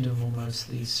random almost,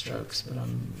 these strokes, but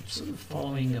I'm sort of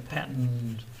following a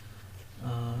patterned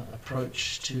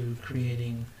approach to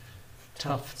creating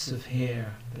tufts of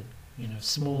hair, but you know,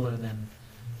 smaller than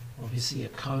obviously a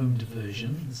combed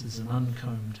version. This is an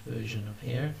uncombed version of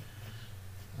hair,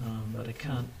 but I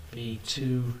can't be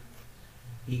too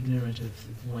ignorant of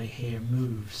the way hair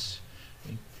moves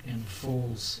and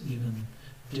falls. Even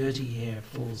dirty hair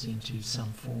falls into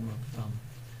some form of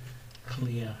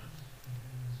clear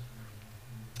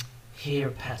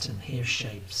hair pattern, hair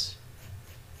shapes.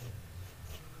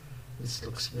 This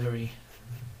looks very,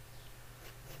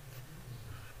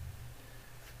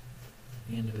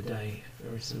 at the end of the day,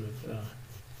 very sort of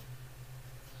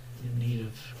in need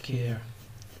of care.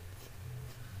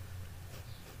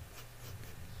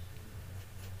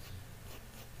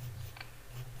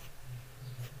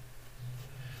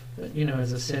 But you know,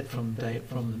 as I said from the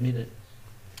minute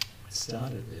I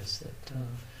started this, that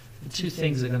the two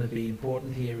things that are going to be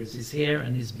important here is his hair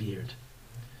and his beard.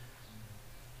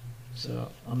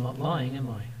 So I'm not lying, am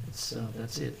I? It's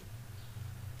that's it.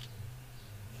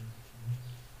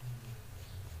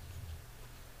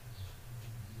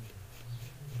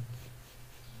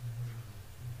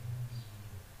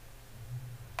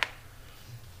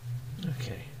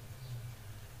 Okay.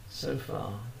 So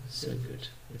far, so good.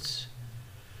 Let's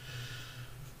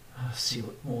see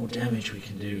what more damage we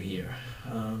can do here.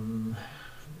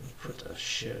 Put a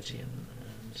shirt in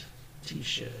and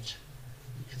t-shirt.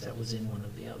 because that was in one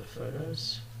of the other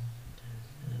photos.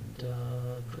 And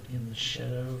put in the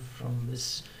shadow from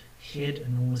this head,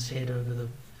 enormous head over the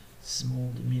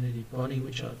small diminutive body,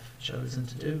 which I've chosen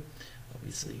to do.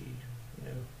 Obviously, you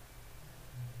know,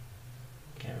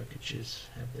 caricatures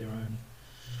have their own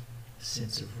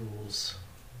sense of rules.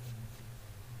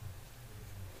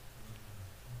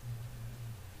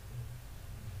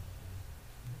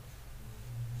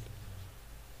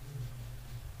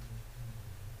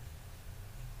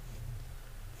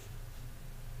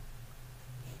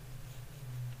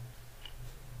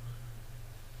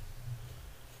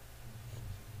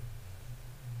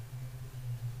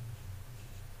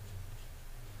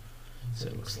 So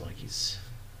it looks like he's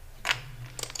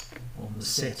on the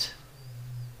set.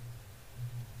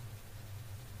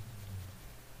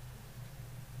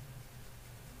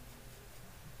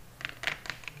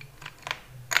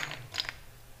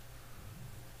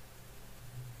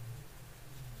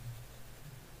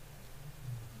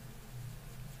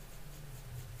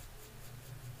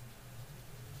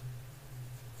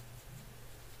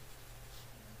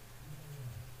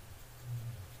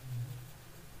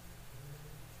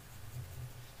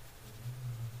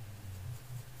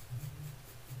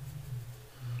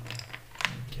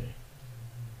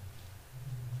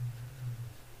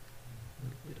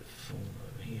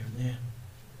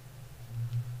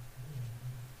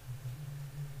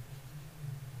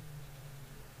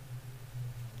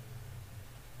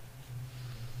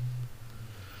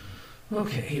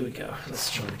 Okay, here we go.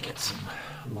 Let's try to get some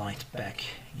light back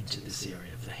into this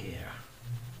area of the hair.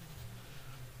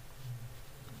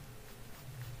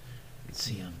 You can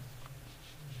see I'm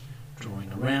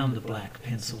drawing around the black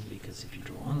pencil, because if you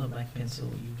draw on the black pencil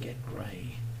you get grey.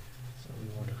 So we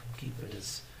want to keep it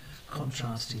as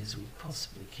contrasty as we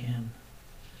possibly can.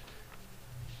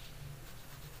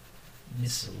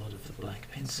 Miss a lot of the black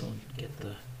pencil and get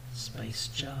the space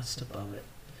just above it,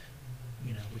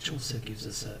 you know, which also gives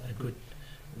us a good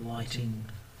lighting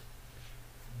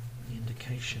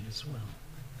indication as well.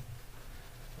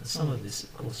 And some of this,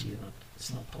 of course,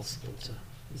 it's not possible to,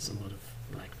 there's a lot of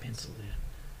black pencil there,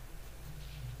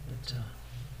 but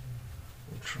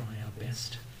we'll try our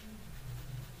best.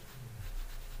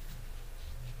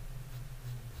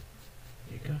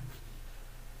 There you go.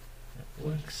 That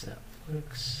works, that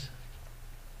works.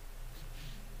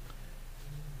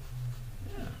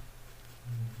 Yeah.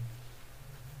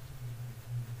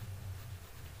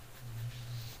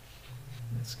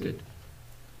 That's good.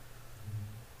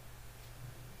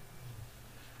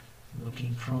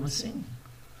 Looking promising.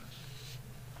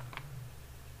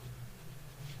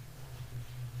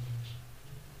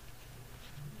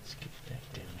 Let's get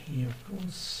back down here, of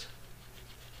course.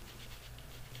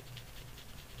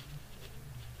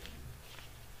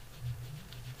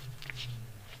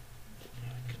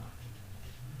 There we go.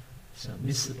 So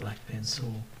miss the black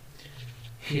pencil,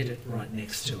 hit it right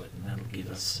next to it, and that'll give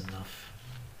us enough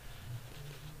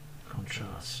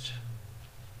contrast.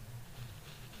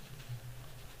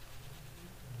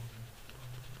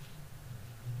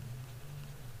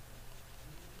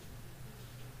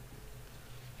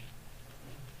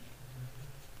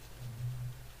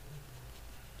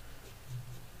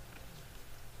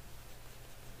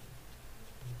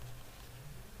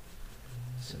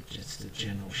 So just the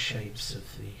general shapes of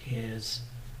the hairs.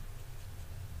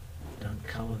 Don't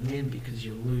colour them in because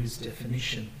you'll lose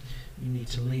definition. You need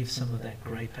to leave some of that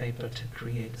grey paper to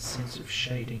create a sense of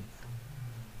shading.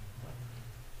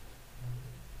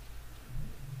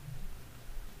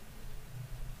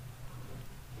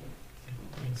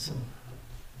 Bring some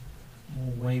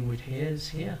more wayward hairs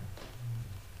here.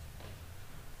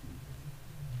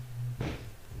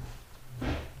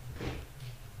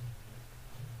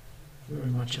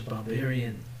 Very much a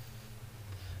barbarian.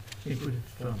 He would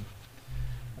have,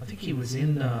 I think he was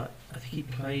in, I think he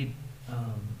played,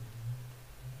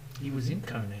 he was in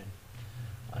Conan.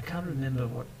 I can't remember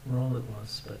what role it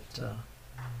was, but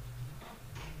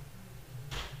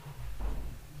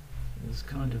it was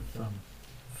kind of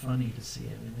funny to see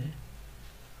him in there.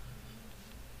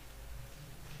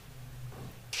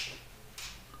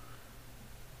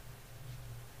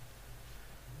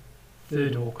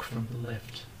 Third orc from the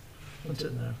left. I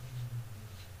don't know.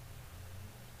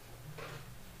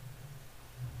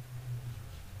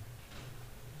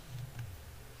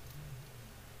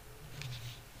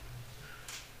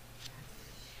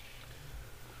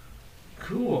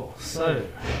 Cool. So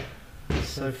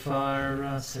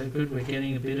far so good. We're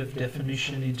getting a bit of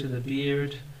definition into the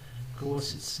beard. Of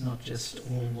course, it's not just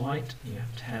all white. You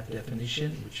have to have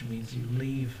definition, which means you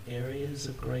leave areas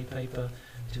of grey paper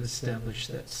to establish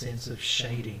that sense of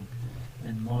shading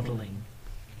and modelling.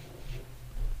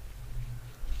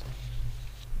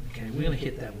 Okay, we're going to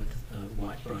hit that with a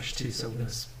white brush too, so we're going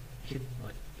to hit,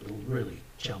 like, it'll really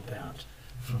jump out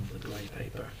from the grey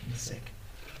paper in a sec.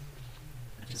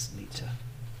 I just need to... You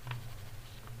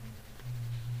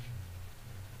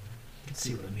can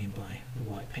see what I mean by the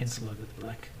white pencil over the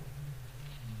black.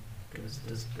 It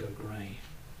does go grey.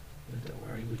 But don't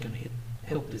worry, we're going to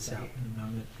help this out in a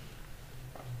moment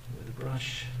with a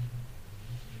brush.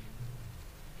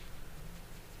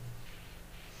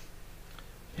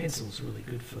 Pencil's really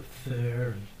good for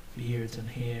fur and beards and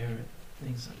hair and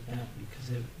things like that, because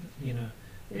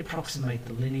they approximate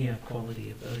the linear quality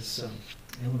of those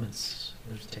elements,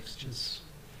 those textures.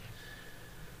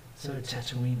 So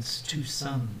Tatooine's two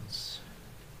suns,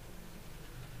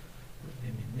 put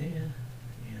them in there,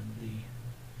 and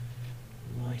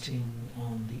the lighting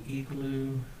on the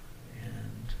igloo,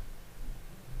 and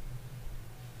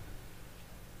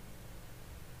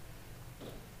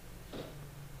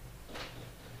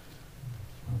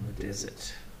on the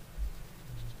desert.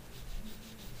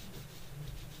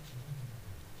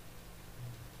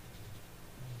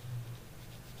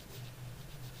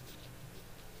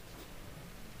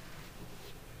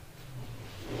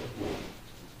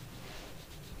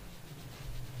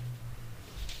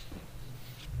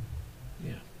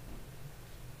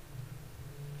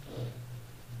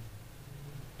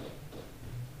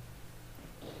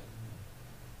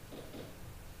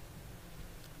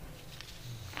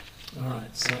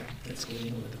 Alright, so let's get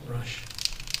in with the brush,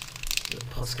 the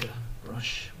Posca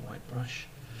brush, white brush,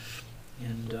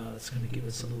 and it's going to give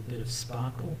us a little bit of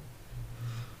sparkle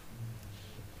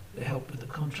to help with the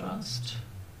contrast.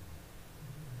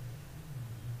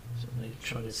 So I'm going to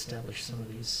try to establish some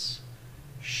of these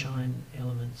shine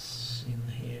elements in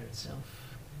the hair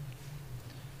itself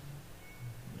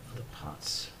and other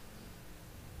parts.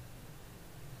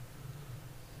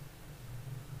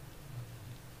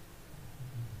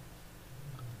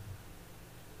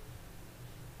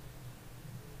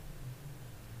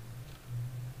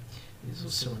 There's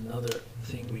also another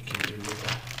thing we can do with a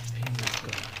pen.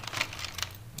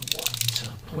 We've got a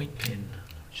white point pen,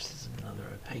 which is another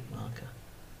opaque marker.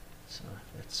 So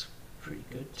that's pretty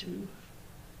good too.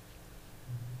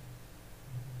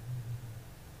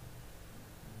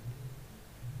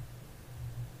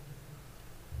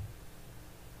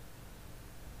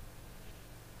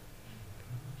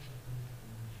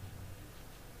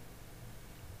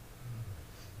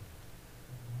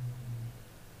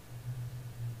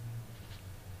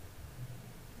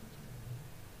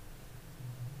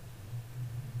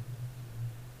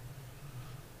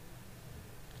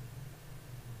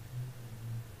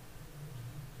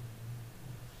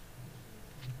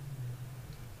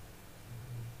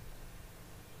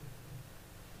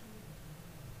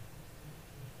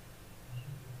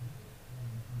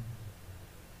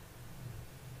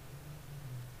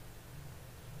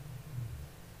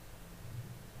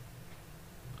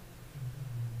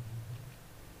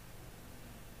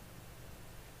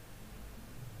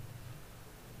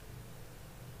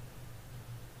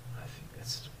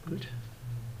 That's good.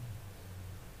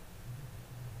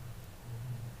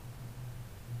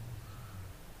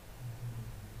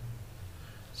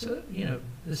 So,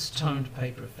 this toned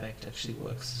paper effect actually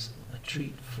works a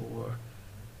treat for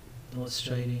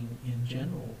illustrating in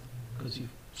general, because you've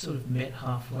sort of met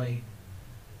halfway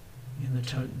in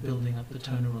the building up the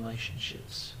tonal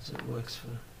relationships. So it works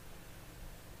for,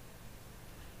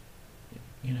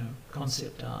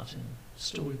 concept art and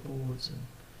storyboards and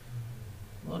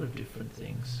a lot of different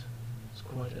things. It's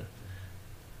quite a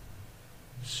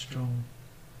strong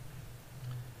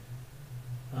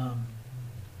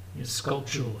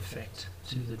sculptural effect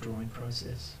to the drawing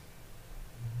process.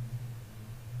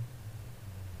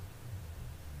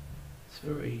 It's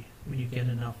very, when you get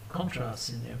enough contrast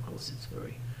in there, of course, it's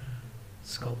very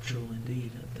sculptural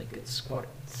indeed. I think it's quite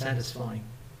satisfying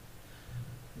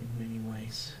in many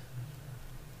ways.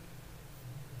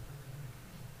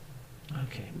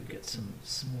 Okay, we get some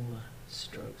smaller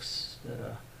strokes that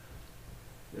are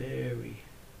very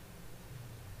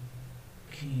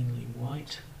keenly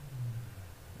white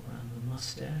around the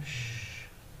mustache.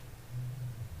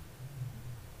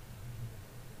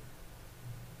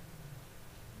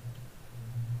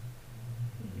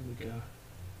 Here we go.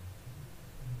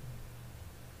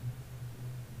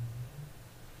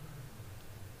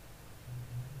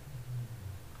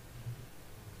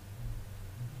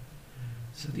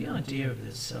 So the idea of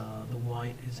this, the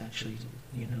white is actually,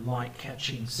 light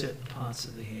catching certain parts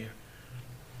of the hair.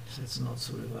 So it's not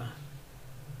sort of a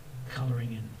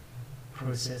colouring in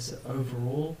process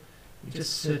overall,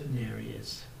 just certain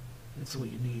areas. That's all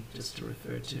you need just to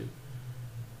refer to,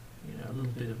 a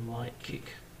little bit of light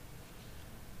kick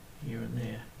here and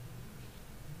there.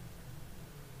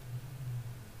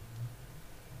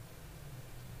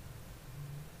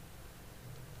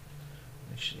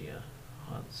 actually a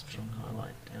strong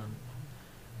highlight down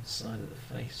the side of the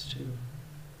face too.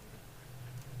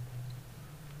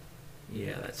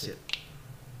 Yeah, that's it.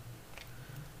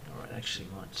 Alright, actually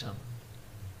might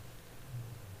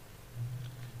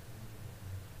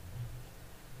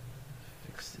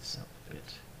fix this up a bit.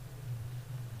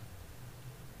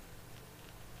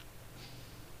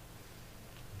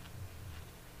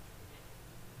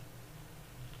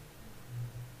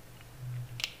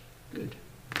 Good.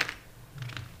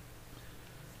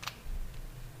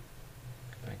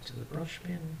 Back to the brush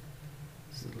pen.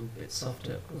 It's a little bit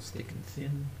softer, of course, thick and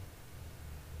thin.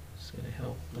 It's going to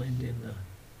help blend in the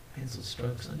pencil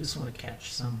strokes. I just want to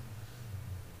catch some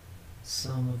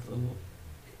of the,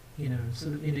 you know,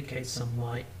 sort of indicate some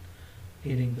light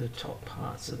hitting the top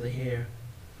parts of the hair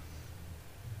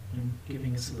and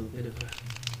giving us a little bit of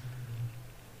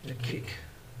a kick.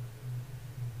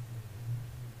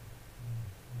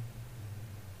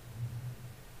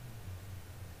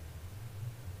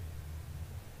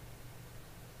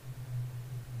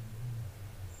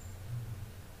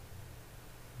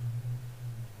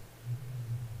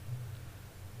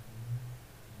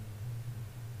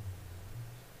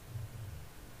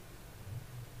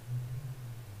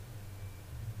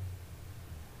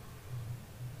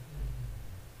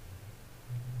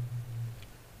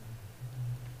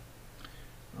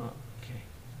 Okay.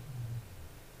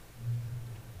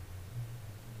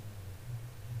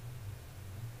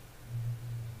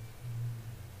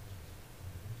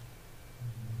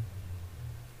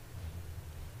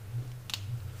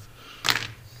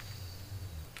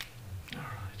 All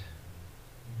right.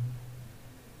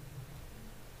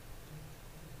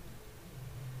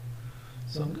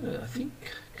 So I'm going to, I think,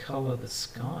 color the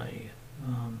sky,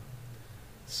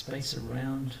 space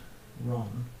around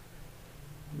Ron,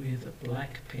 with a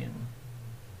black pen,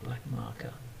 black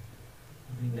marker.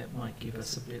 I think that might give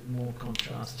us a bit more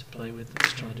contrast to play with.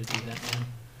 Let's try to do that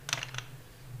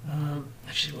now.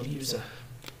 Actually, we'll use a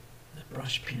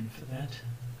brush pen for that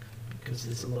because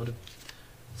there's a lot of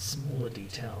smaller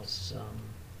details.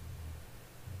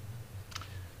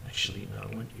 Actually, no,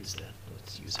 I won't use that.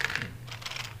 Let's use a pen.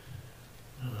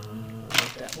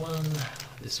 Not that one.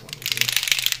 This one will do.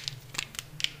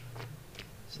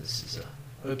 So this is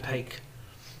a opaque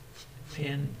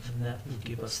pen, and that will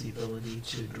give us the ability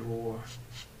to draw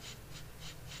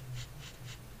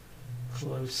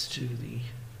close to the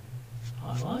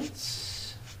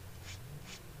highlights,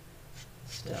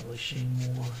 establishing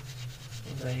more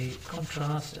of a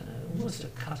contrast and almost a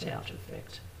cutout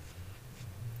effect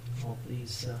of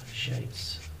these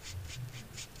shapes,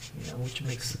 you know, which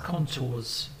makes the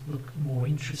contours look more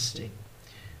interesting.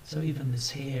 So even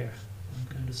this hair,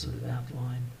 I'm going to sort of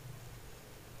outline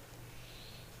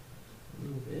a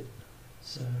little bit,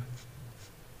 so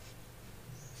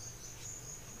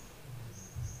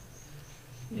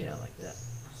yeah, like that.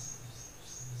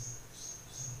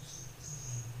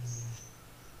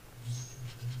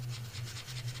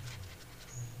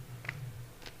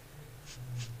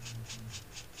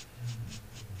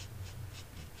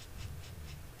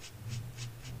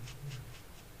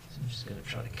 So I'm just going to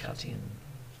try to cut in.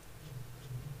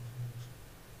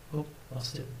 Oh,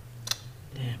 lost it.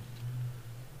 Damn.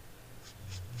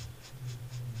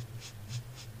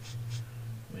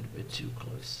 Went a bit too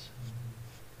close.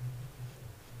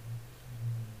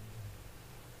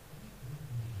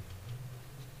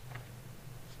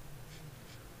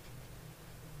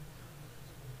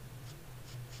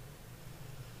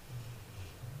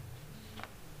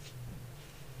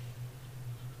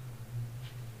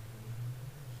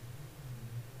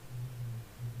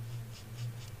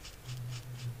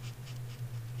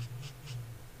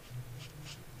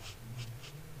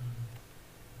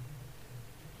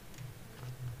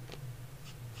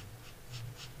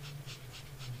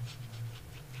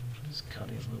 Just cut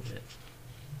it a little bit.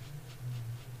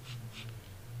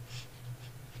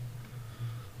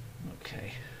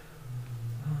 Okay,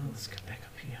 let's get back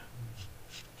up here.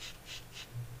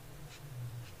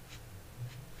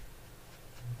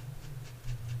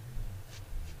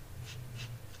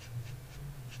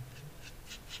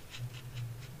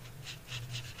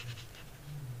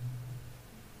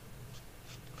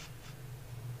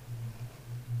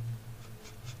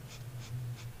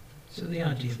 So the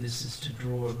idea of this is to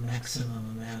draw a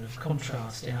maximum amount of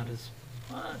contrast out as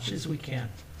much as we can,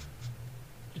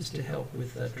 just to help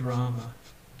with the drama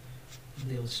of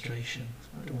the illustration.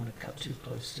 I don't want to cut too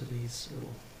close to these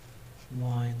little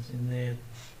lines in there.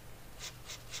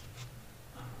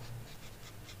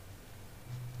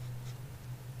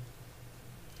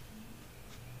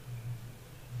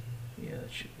 Yeah,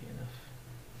 that should be enough.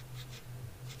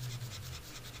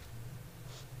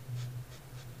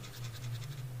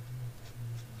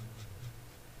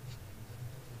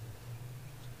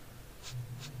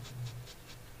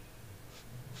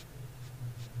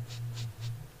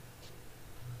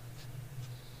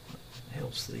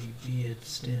 helps the beard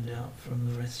stand out from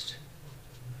the rest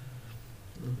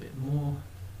a little bit more.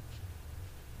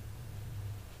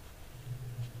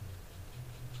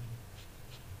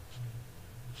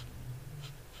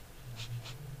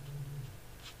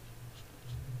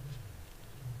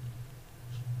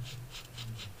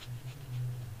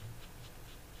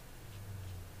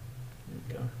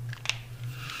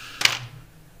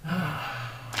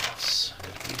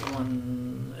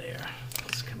 One there,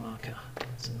 that's Kamaka.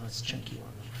 It's a nice chunky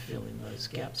one. Fill in those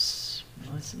gaps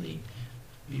nicely.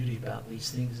 Beauty about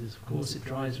these things is, of course, it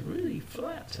dries really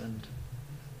flat and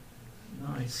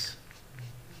nice.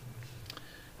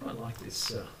 Quite like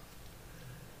this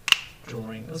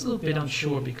drawing. I was a little bit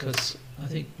unsure because I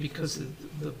think because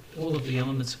all of the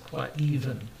elements are quite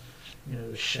even. You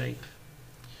know, the shape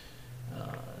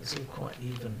is all quite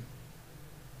even.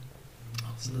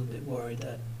 I was a little bit worried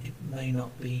that it may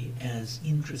not be as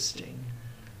interesting,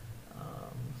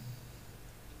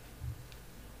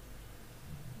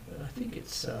 but I think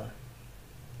it's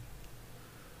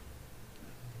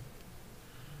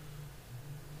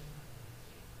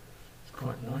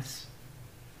quite nice.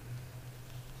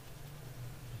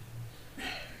 A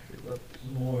little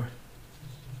more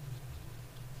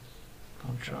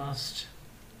contrast,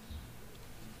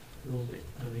 a little bit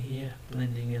over here,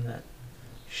 blending in that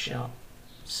sharp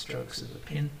strokes of the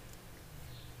pen.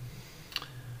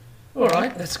 All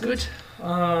right, that's good.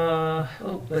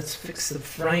 Oh, let's fix the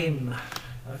frame.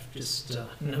 I've just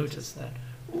noticed that.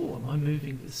 Oh, am I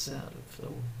moving this out of the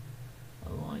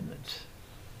alignment?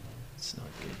 It's not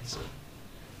good. So.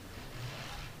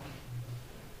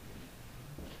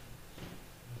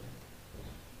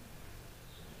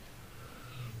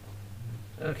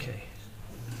 Okay.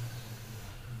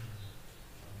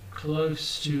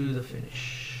 Close to the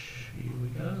finish. Here we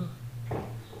go.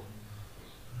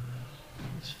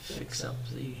 Let's fix up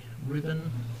the ribbon,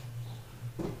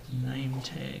 name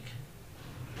tag.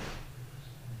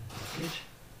 Good.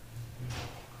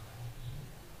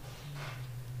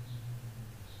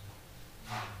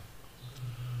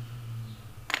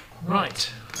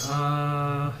 Right.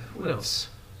 What else?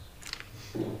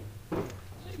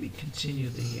 Maybe continue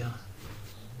the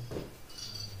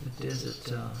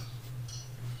desert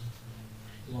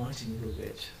lighting a little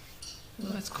bit.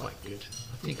 Well, that's quite good.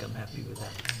 I think I'm happy with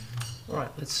that. All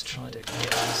right, let's try to get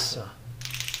this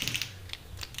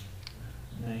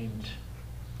named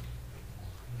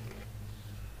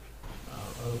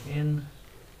RON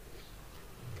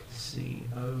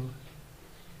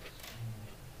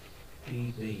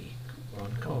COBB,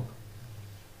 Ron Cobb.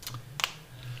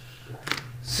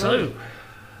 So,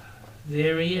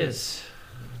 there he is.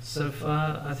 So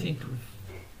far, I think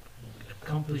we've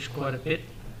accomplished quite a bit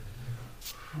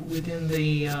within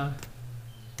the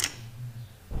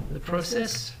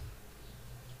process.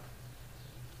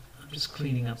 I'm just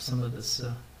cleaning up some of this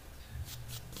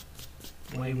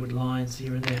wayward lines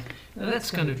here and there. Now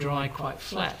that's going to dry quite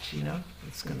flat, you know.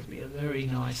 It's going to be a very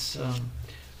nice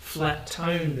flat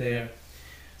tone there.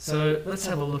 So let's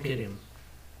have a look at him.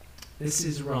 This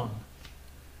is Ron.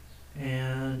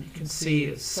 And you can see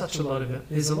it's such a lot of,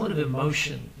 there's a lot of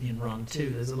emotion in Ron too.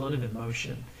 There's a lot of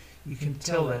emotion. You can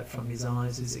tell that from his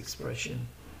eyes, his expression.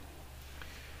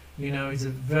 You know, he's a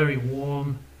very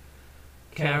warm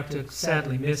character,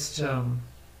 sadly missed,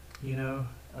 you know,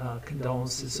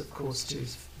 condolences, of course, to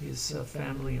his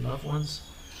family and loved ones.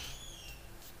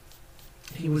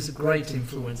 He was a great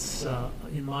influence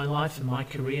in my life and my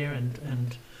career,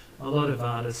 and a lot of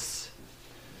artists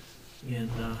in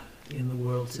the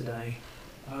world today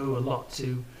owe a lot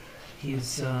to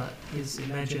his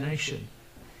imagination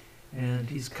and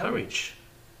his courage.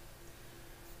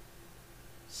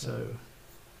 So,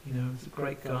 you know, he's a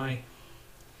great guy,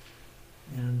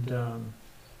 and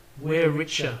we're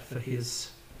richer for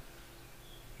his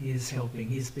helping,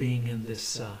 his being in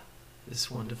this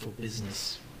this wonderful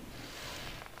business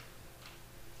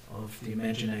of the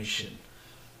imagination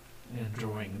and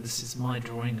drawing. This is my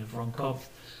drawing of Ron Cobb,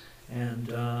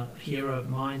 and hero of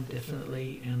mine,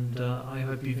 definitely, and I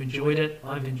hope you've enjoyed it.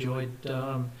 I've enjoyed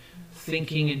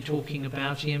thinking and talking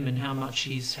about him and how much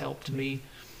he's helped me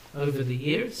over the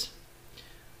years.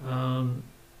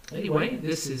 Anyway,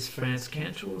 this is Frantz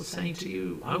Kantor saying to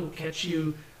you, I will catch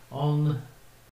you on